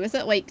okay with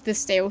it. Like, the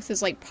stealth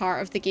is like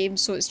part of the game,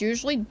 so it's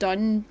usually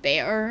done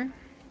better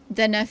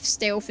then if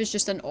stealth is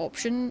just an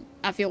option,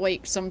 I feel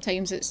like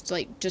sometimes it's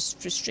like just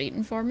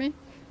frustrating for me.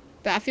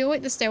 But I feel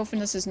like the stealth in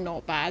this is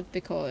not bad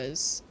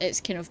because it's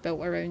kind of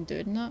built around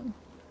doing that.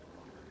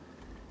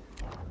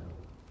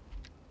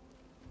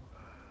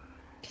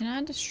 Can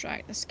I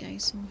distract this guy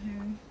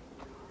somehow?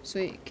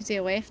 So, because he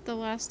left the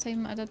last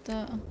time I did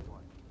that.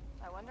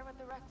 I wonder what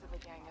the rest of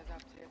the gang is up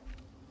to.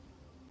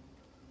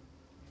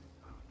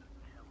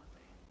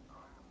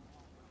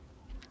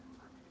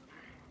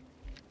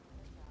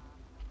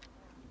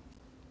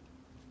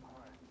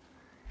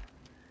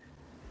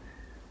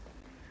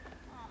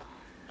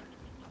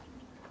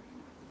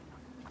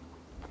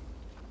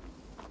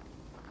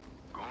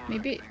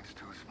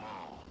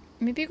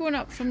 Maybe going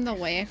up from the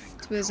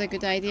left was a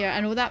good idea. I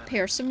know that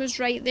person was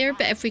right there,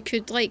 but if we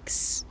could like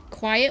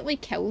quietly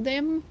kill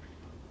them,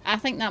 I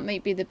think that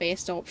might be the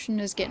best option,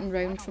 is getting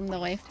round from the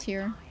left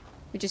here.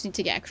 We just need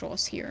to get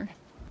across here.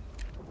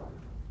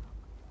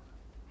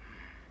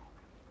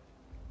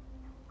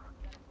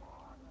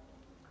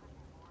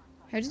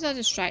 How did I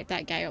distract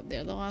that guy up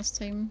there the last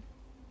time?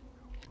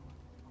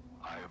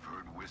 I have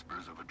heard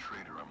whispers of a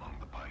traitor among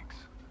the pikes.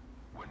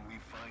 When we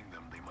find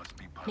them, they must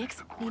be punished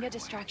Nix, accordingly. need a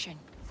distraction.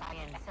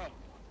 Science said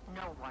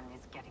no one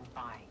is getting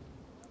by.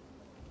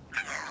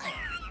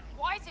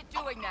 Why is it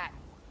doing that?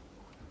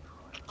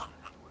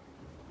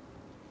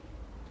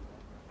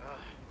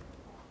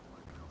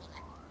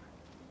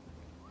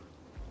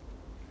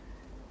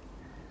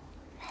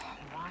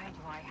 Why do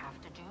I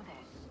have to do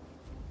this?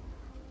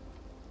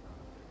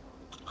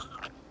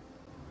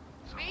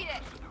 Beat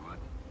it! To do it.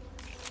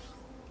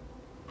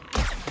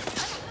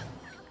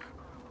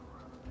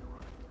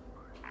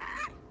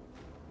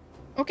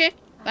 Okay,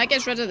 that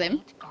gets rid of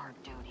them. Guard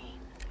duty.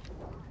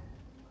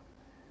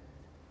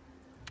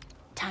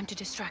 Time to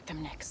distract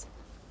them, Nix.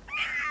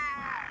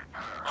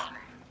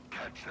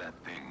 Catch that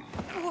thing. I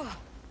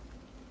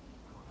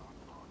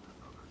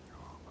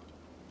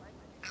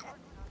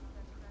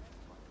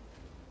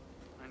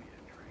need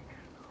a drink.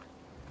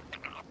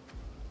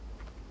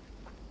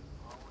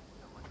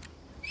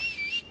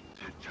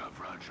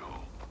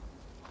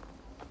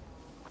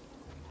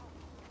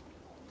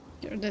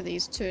 Get rid of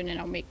these two and then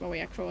I'll make my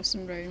way across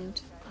and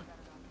round.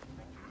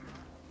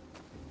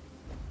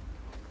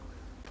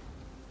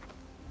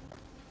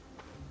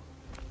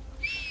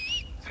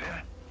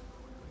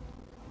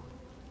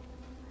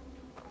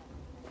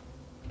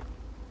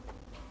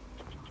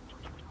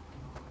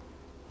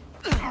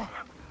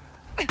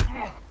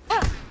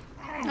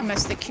 I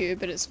missed the cue,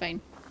 but it's fine.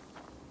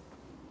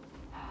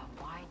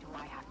 Why do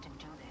I have to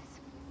do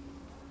this?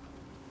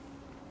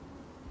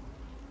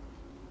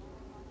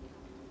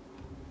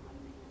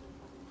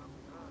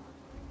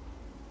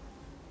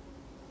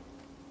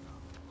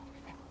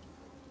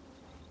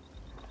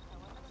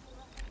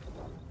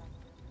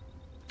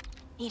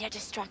 Need a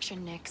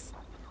distraction, Nix.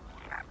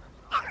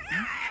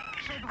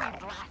 Should we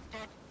blast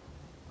it?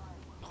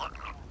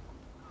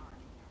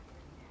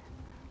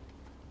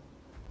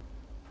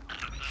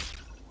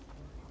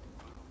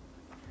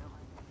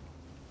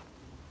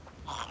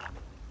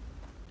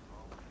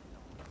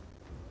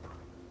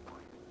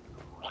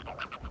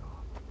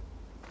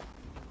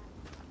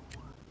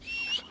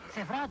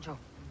 Sevraggio.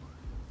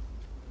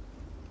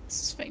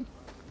 This is fine.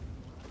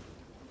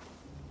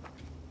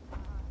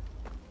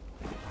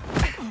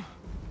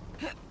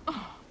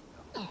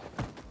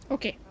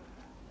 Okay.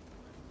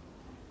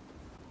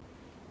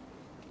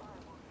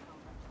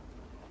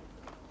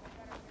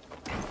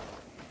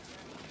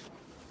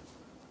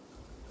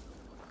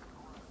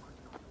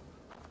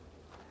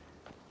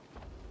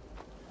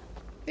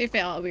 They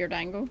fell at a weird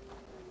angle.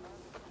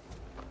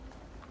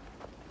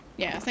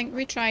 Yeah, I think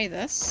we try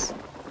this.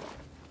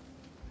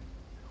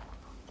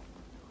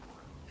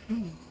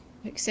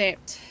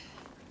 Except...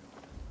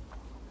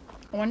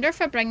 I wonder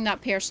if I bring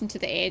that person to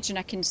the edge and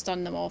I can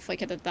stun them off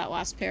like I did that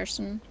last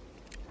person.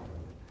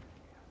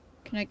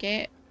 Can I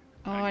get...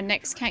 Oh,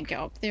 Nix can't get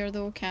up there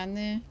though, can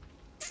they?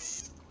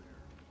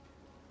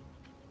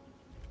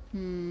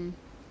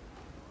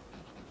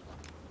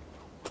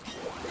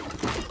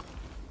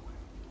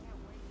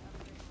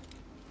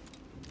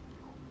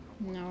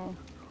 No.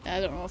 I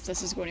don't know if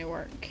this is going to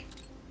work.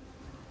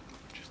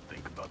 Just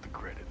think about the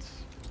credits.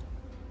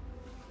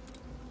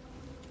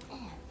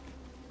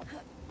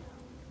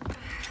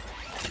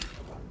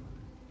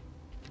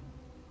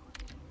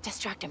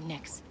 Distract him,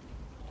 Nix.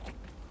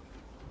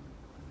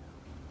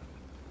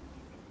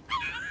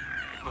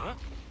 Huh?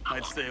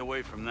 I'd stay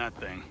away from that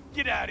thing.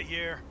 Get out of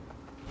here!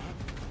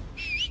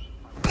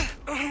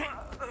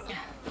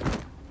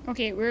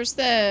 Okay, where's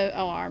the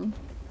alarm?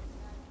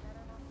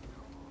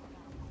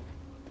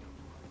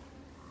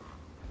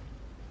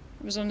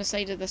 It was on the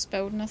side of this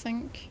building, I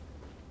think.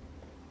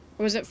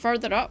 Or was it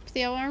further up,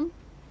 the alarm?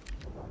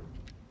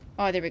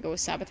 Oh, there we go,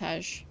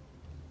 sabotage.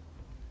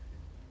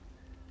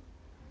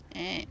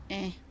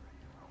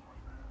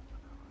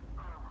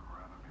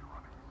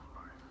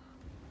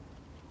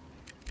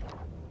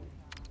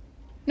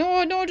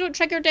 No, no, don't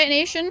trigger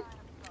detonation.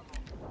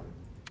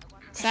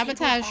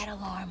 Sabotage. That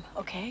alarm,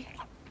 okay?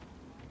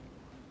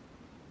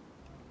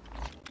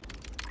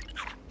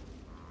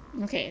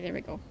 Okay, there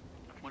we go.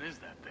 What is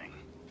that thing?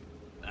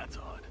 That's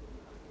odd.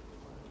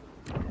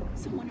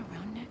 Someone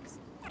around next?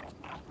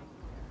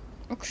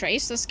 Oh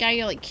Christ, this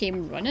guy like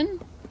came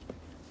running.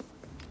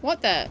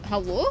 What the?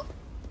 Hello?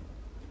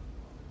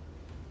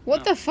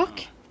 What the fuck?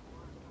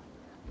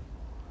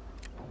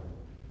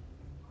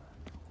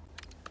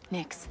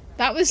 Nix.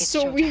 That was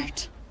so showtime.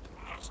 weird.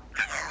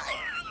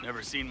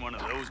 Never seen one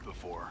of those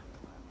before.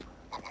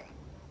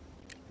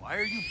 Why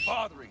are you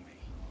bothering me?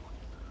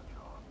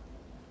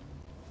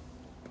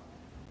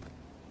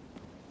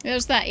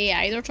 There's that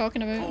AI they're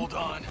talking about. Hold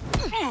on.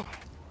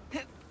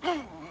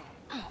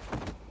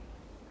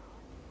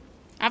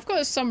 I've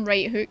got some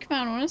right hook,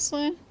 man,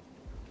 honestly.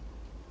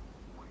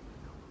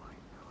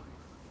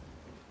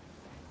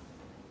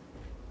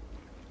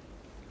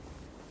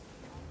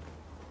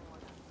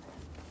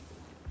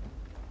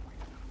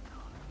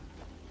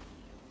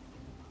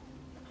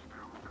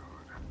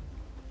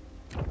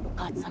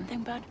 Got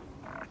something, bud?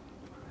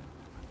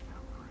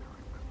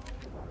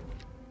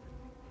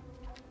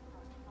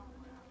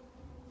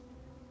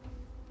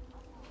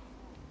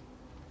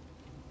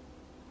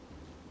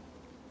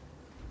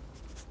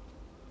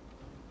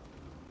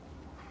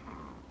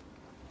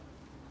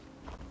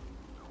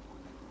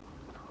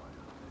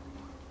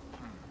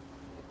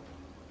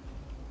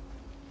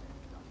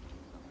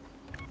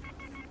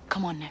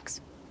 Come on,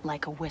 Nix.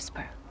 Like a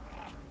whisper.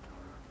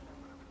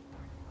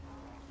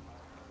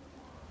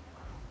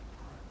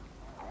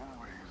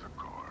 Always a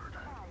guard.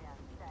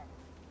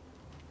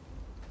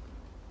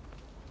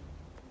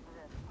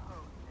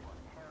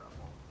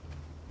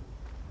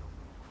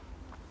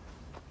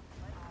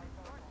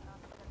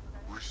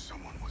 Wish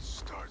someone would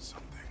start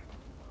something.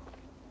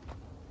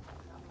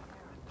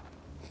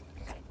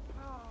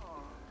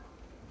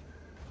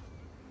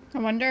 I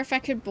wonder if I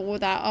could blow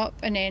that up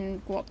and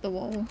then go up the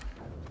wall.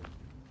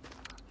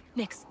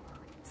 Nix,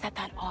 set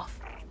that off.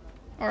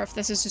 Or if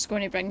this is just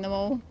going to bring them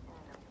all.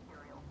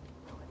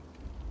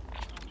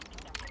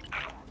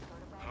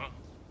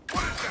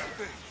 What is that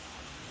thing?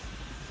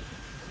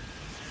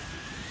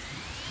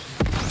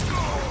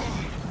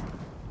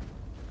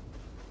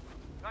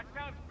 That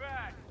sounds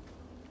bad.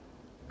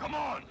 Come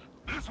on,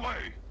 this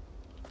way.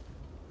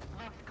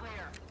 Looks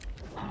clear.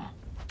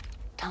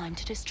 Time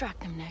to distract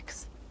them,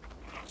 Nix.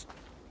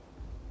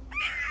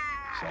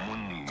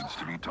 Someone needs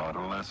to be taught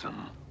a lesson.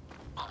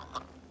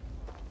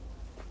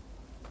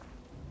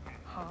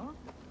 Huh?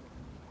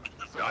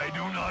 I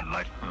do not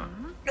like...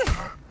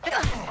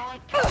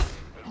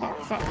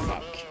 Fuck,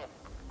 fuck.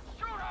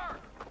 Shoot her!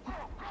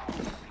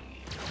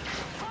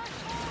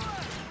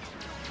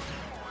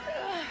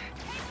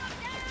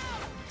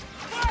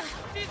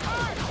 She's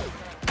hurt!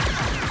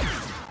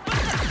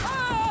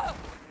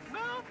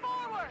 Move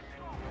forward!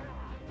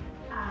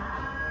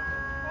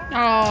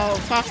 Oh,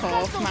 fuck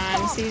off,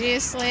 man.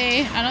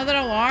 Seriously? Another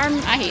alarm?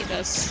 I hate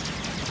this.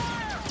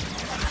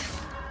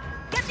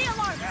 Get the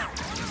alarm!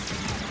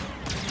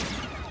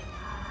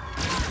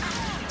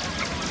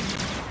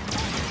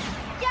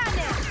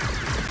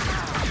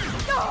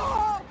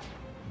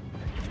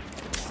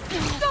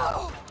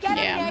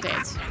 Yeah, I'm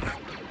dead.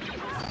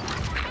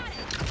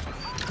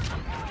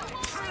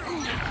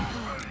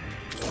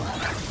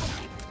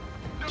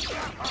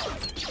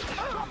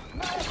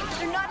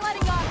 They're not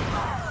letting up!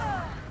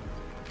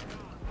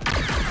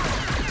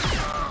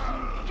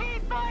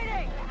 Keep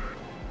fighting!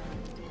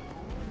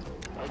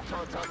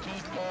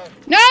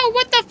 No,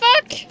 what the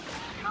fuck?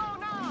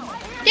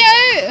 Get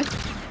out!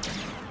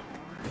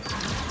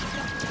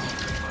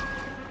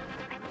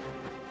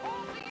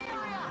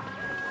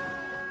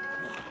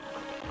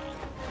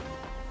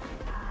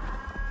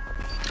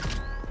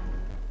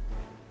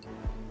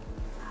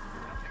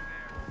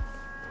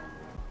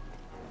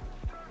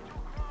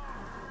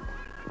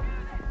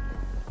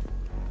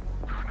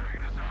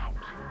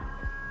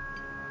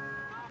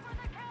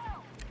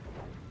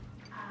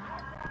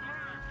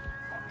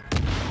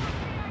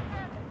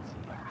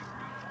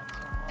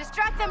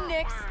 Distract them,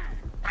 Nix!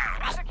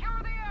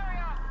 Secure the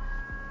area!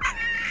 Come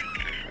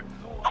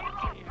on,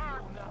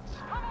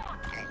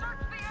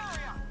 search the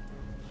area!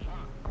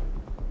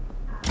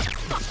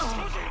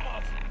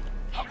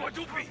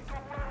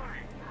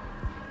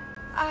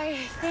 I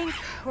think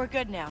we're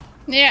good now.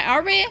 Yeah,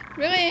 are we?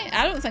 Really?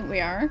 I don't think we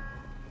are.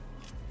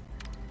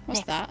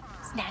 What's Nix, that?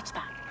 snatch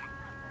that.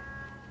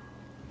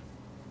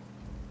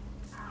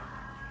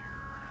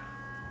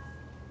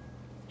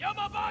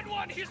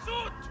 Yamaban he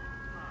shoot!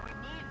 We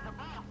need the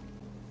boss.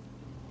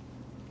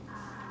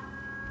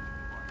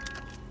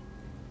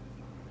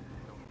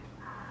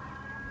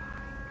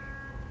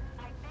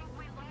 I think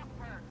we lost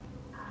her.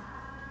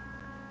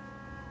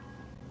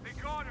 They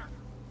got her!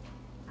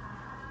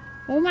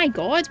 Oh my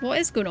god, what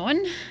is going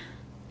on?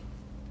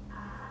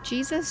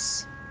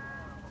 Jesus.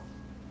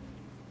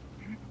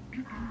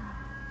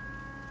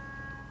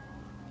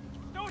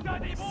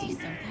 See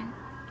something?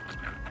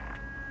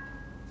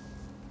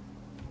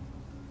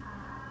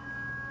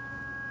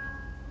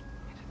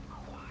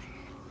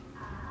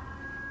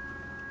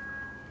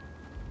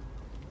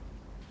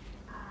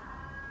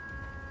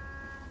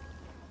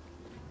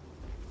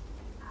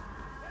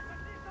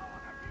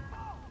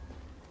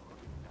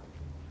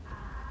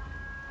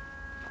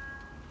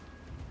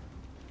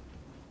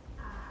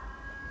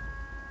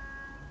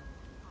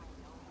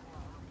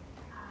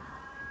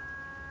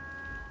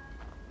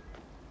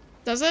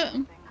 Does it?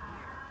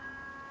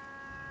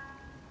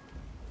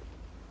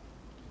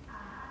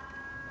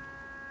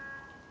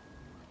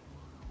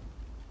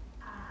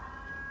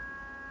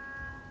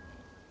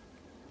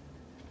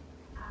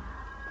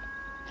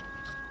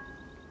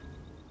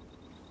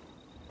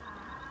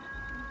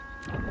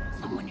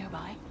 Someone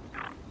nearby?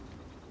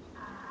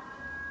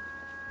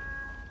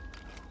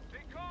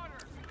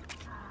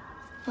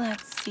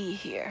 Let's see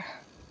here.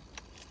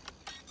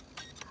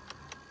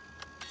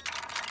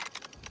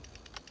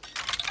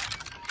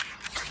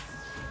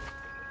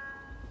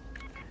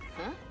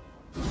 Huh?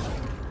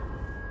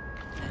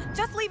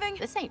 Just leaving.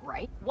 This ain't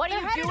right. What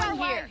are you doing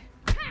here?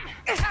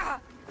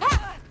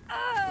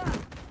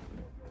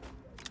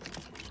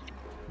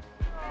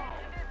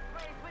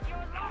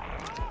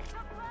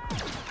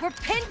 We're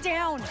pinned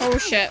down. Oh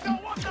shit.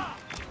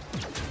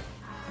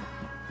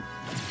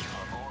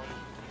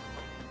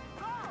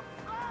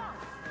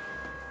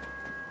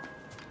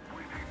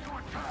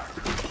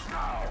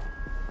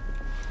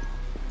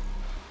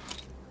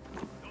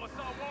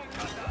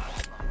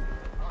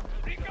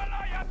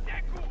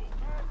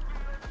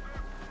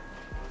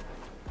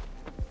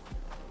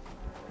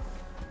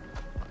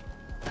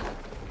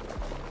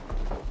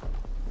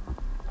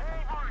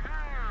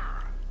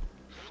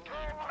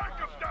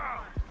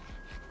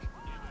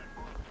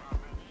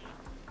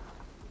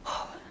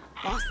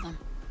 Lost them.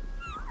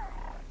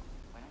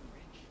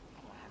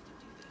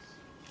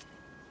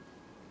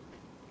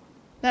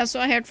 That's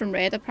what I heard from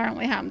Red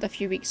apparently happened a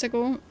few weeks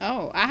ago.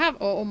 Oh, I have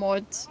auto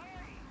mods.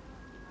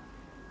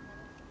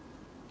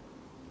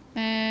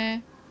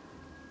 I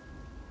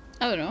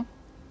don't know.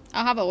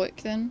 I'll have a look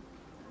then.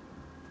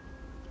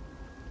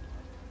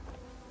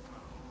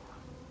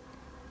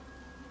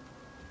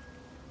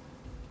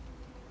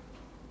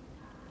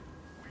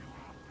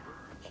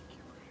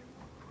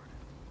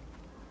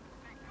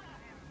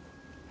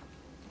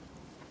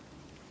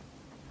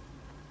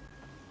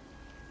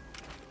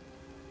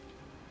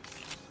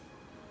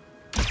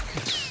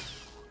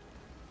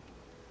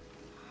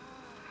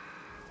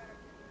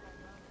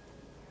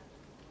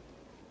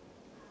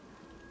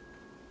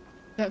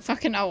 That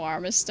fucking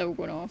alarm is still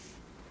going off.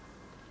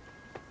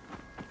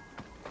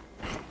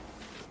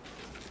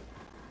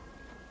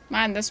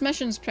 Man, this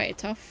mission's pretty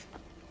tough.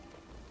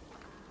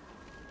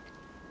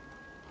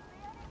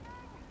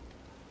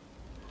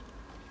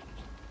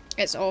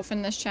 It's off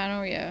in this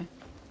channel, yeah.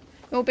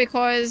 Well,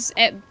 because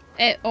it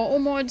auto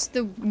mods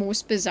the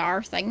most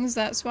bizarre things,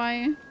 that's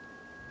why.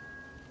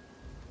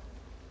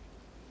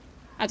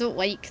 I don't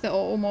like the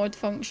auto mod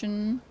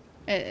function.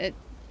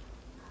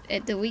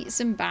 It deletes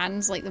and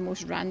bans like the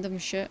most random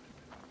shit.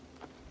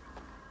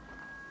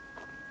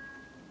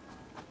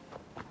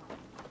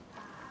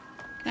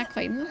 Can I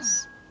climb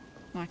this?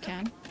 Oh, I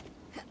can.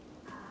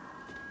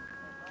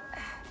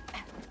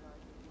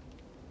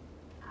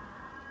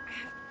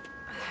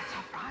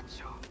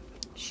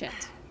 Shit.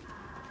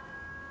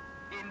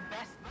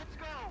 Let's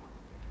go.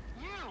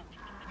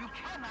 You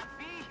cannot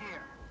be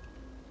here.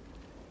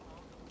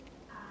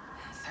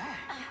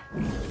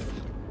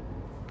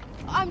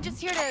 I'm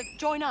just here to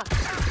join up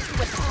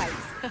with the pipes.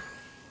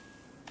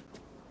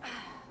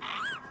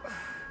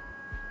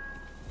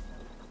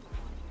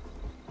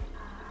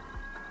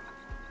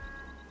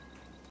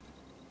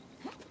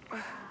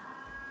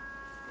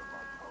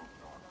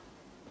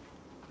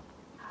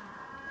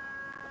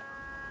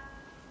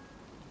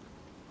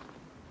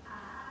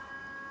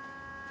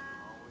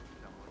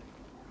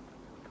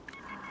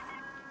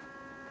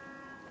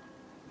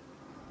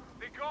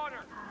 They got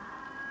her.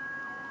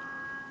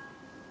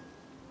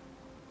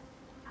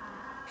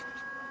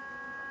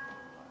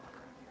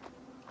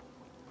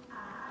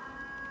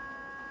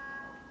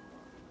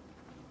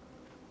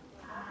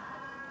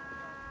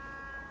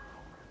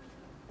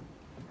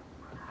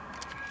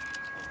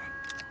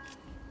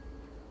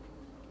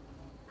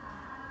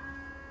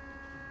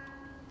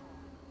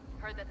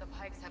 Heard that the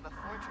Pikes have a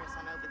fortress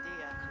on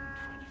Obadiah.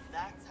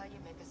 That's how you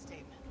make a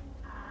statement.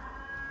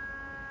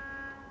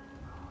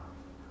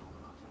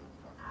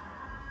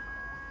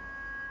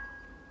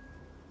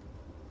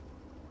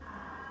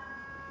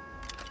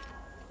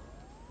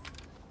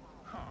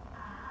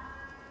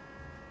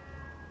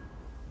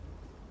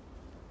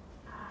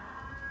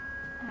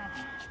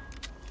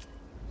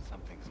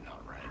 Something's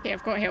not right. Okay,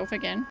 I've got health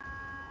again.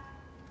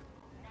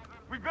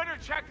 We better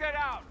check that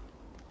out.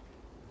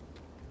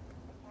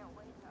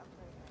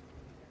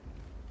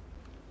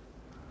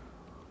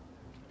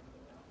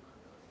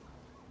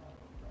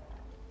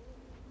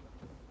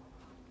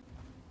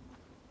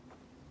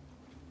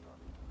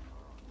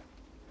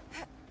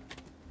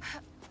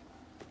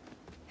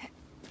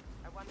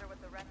 I wonder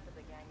what the rest of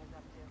the gang is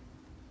up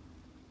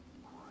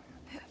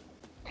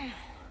to.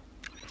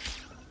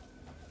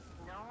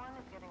 No one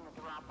is getting the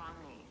drop on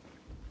me.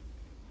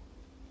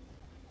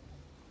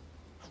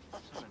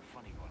 Something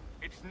funny going.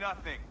 It's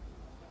nothing.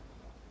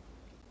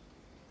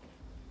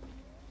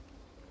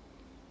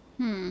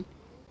 They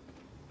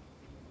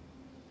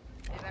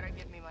better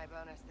give me my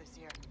bonus this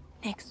year.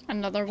 Next.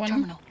 Another one.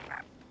 Terminal.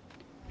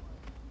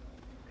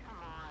 Come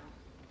on.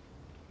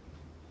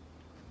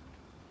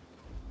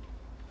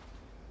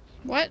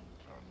 What?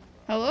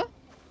 Hello?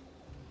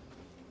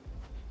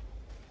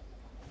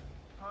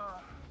 I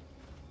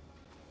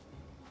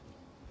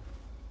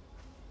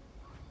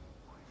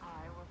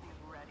will be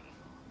ready.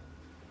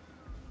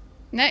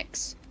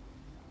 Nix.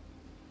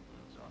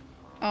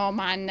 Oh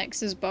man,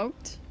 Nix is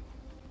bugged.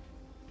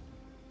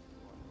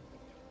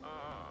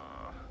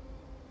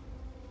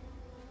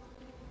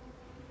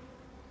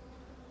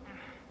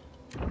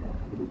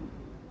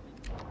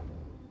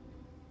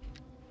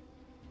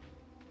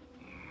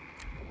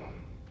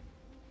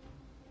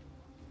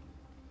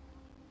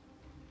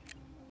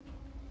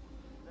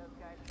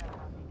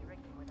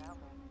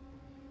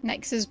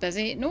 Nix is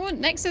busy. No,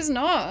 Nix is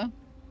not.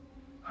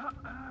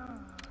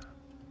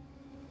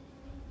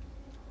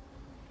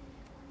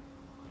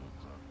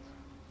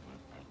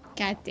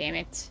 God damn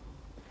it.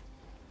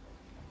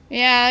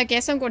 Yeah, I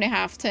guess I'm going to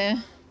have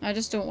to. I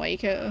just don't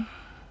like it.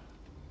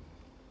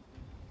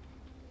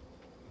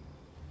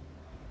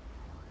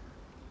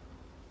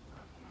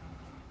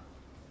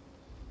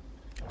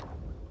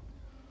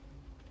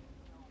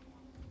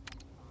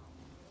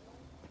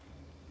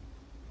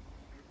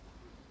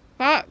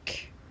 Fuck.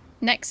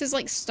 Nix is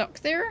like stuck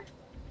there.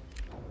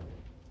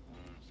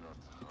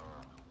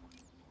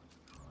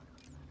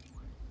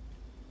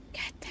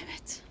 God damn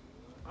it.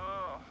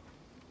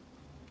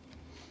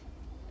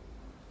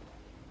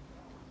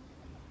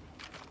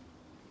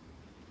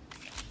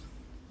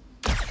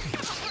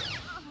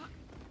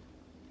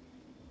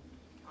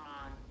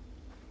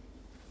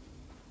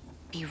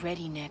 Be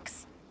ready,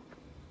 Nix.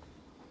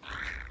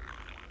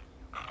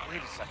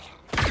 Wait a second.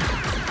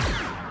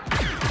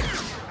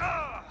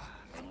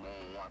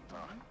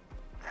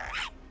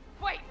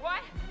 Wait,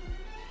 what?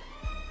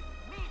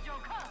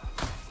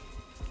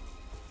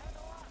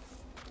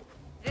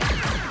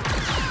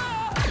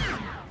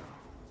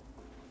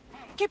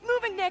 Keep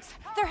moving, Nix.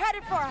 They're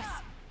headed for us.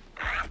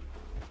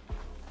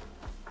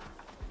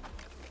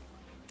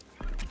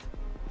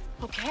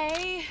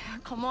 Okay,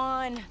 come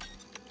on.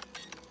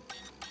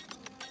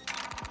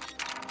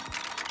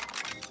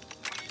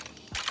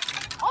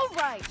 All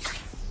right.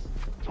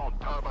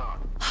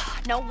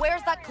 Now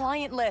where's that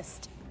client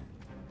list?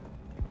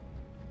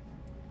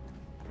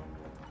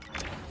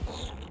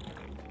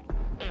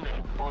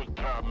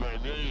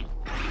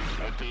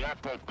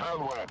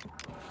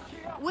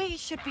 We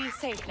should be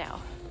safe now.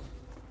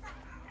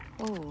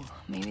 Ooh,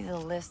 maybe the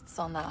list's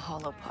on that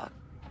hollow puck.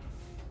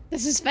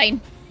 This is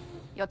fine.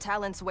 Your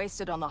talent's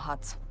wasted on the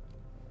huts.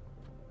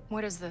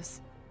 What is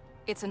this?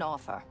 It's an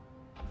offer.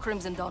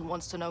 Crimson Dawn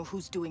wants to know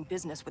who's doing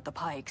business with the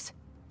Pikes.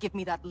 Give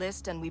me that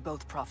list and we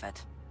both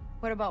profit.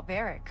 What about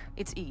Varric?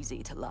 It's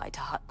easy to lie to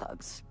hot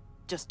thugs.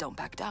 Just don't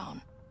back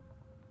down.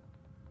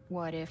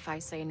 What if I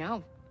say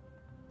no?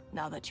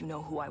 Now that you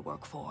know who I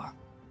work for,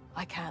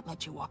 I can't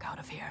let you walk out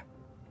of here.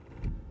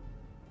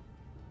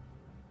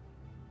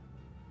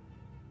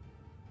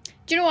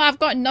 Do you know what? I've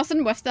got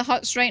nothing with the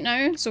huts right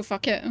now, so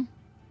fuck it.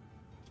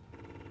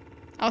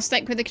 I'll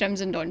stick with the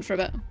Crimson Dawn for a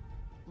bit.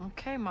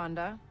 Okay,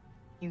 Manda.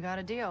 You got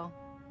a deal.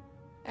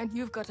 And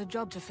you've got a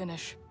job to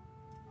finish.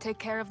 Take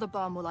care of the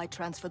bomb while I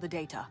transfer the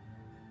data.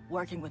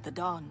 Working with the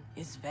Dawn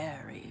is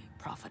very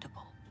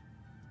profitable.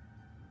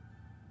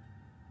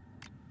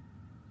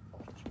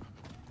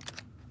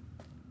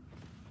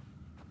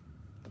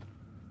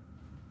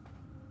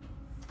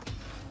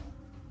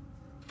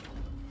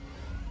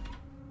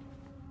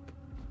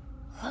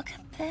 Look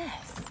at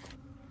this.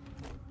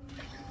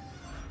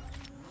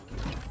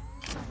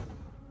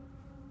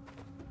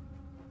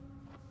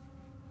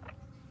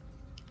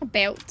 A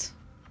belt.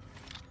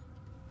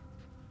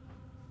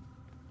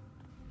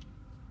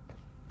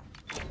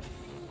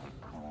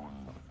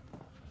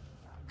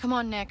 Come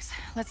on, Nix.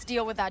 Let's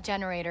deal with that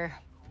generator.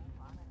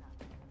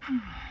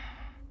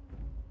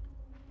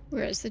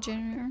 Where is the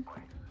generator?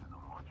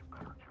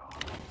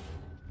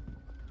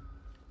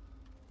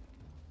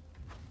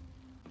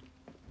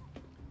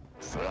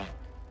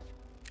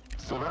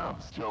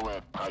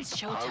 It's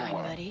showtime,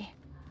 buddy.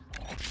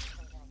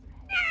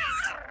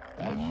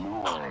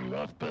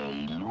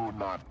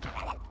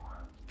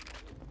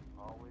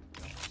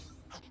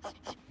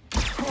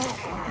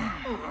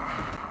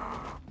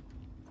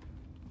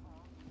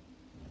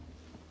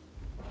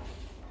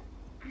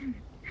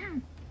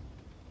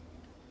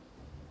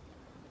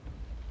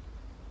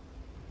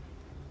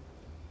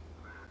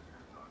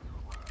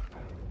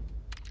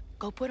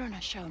 Go put on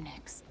a show,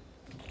 Nix.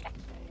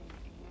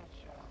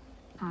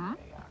 Huh?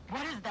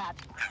 What is that?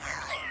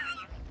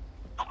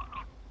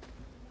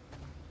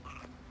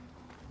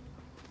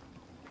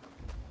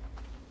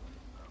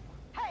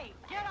 Hey,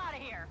 get out of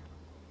here!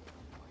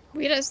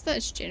 Where is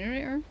this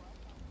generator?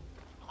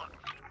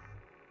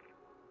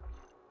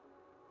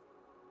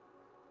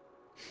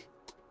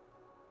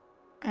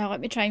 Let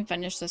me try and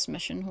finish this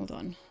mission. Hold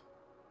on.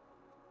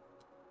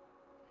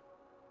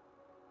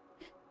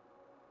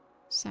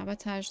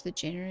 Sabotage the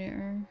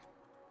generator.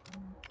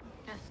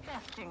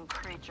 Disgusting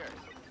creatures.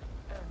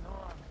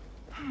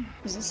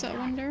 Is this it, I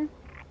wonder?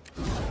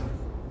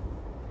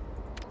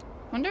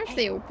 Wonder if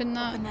they open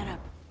that. Open that up.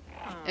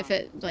 If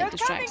it, like,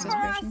 distracts this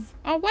person.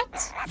 Oh,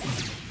 what?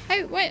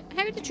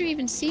 How did you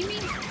even see me?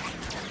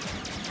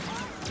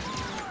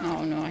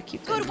 Oh no, I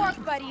keep doing Good that.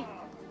 work, buddy.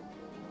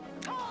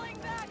 Calling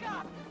back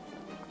up.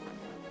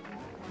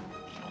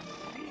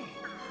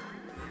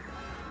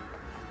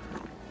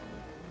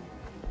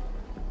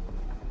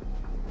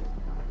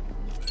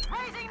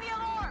 Raising the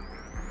alarm.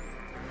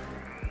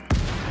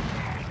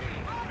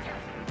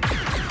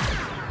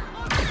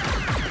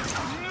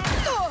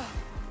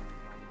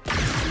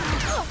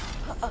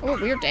 Oh,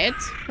 we're dead.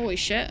 Holy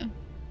shit.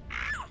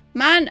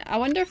 Man, I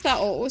wonder if that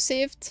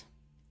auto-saved.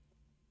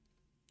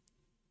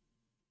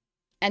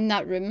 In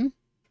that room.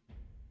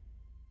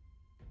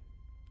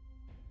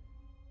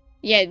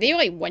 Yeah, they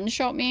like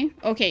one-shot me.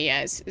 Okay,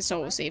 yeah, it's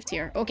auto-saved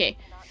here. Okay,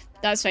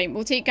 that's fine.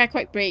 We'll take a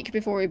quick break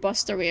before we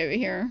bust our way out of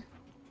here.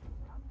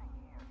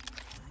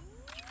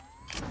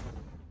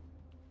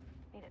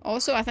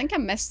 Also, I think I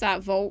missed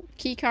that vault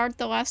keycard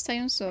the last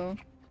time, so...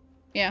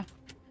 Yeah.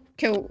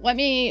 Cool. Let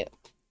me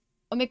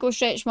go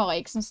stretch my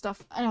legs and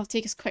stuff, and I'll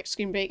take a quick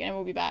screen break, and then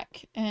we'll be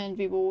back. And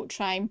we will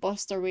try and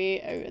bust our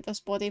way out of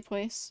this bloody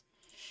place.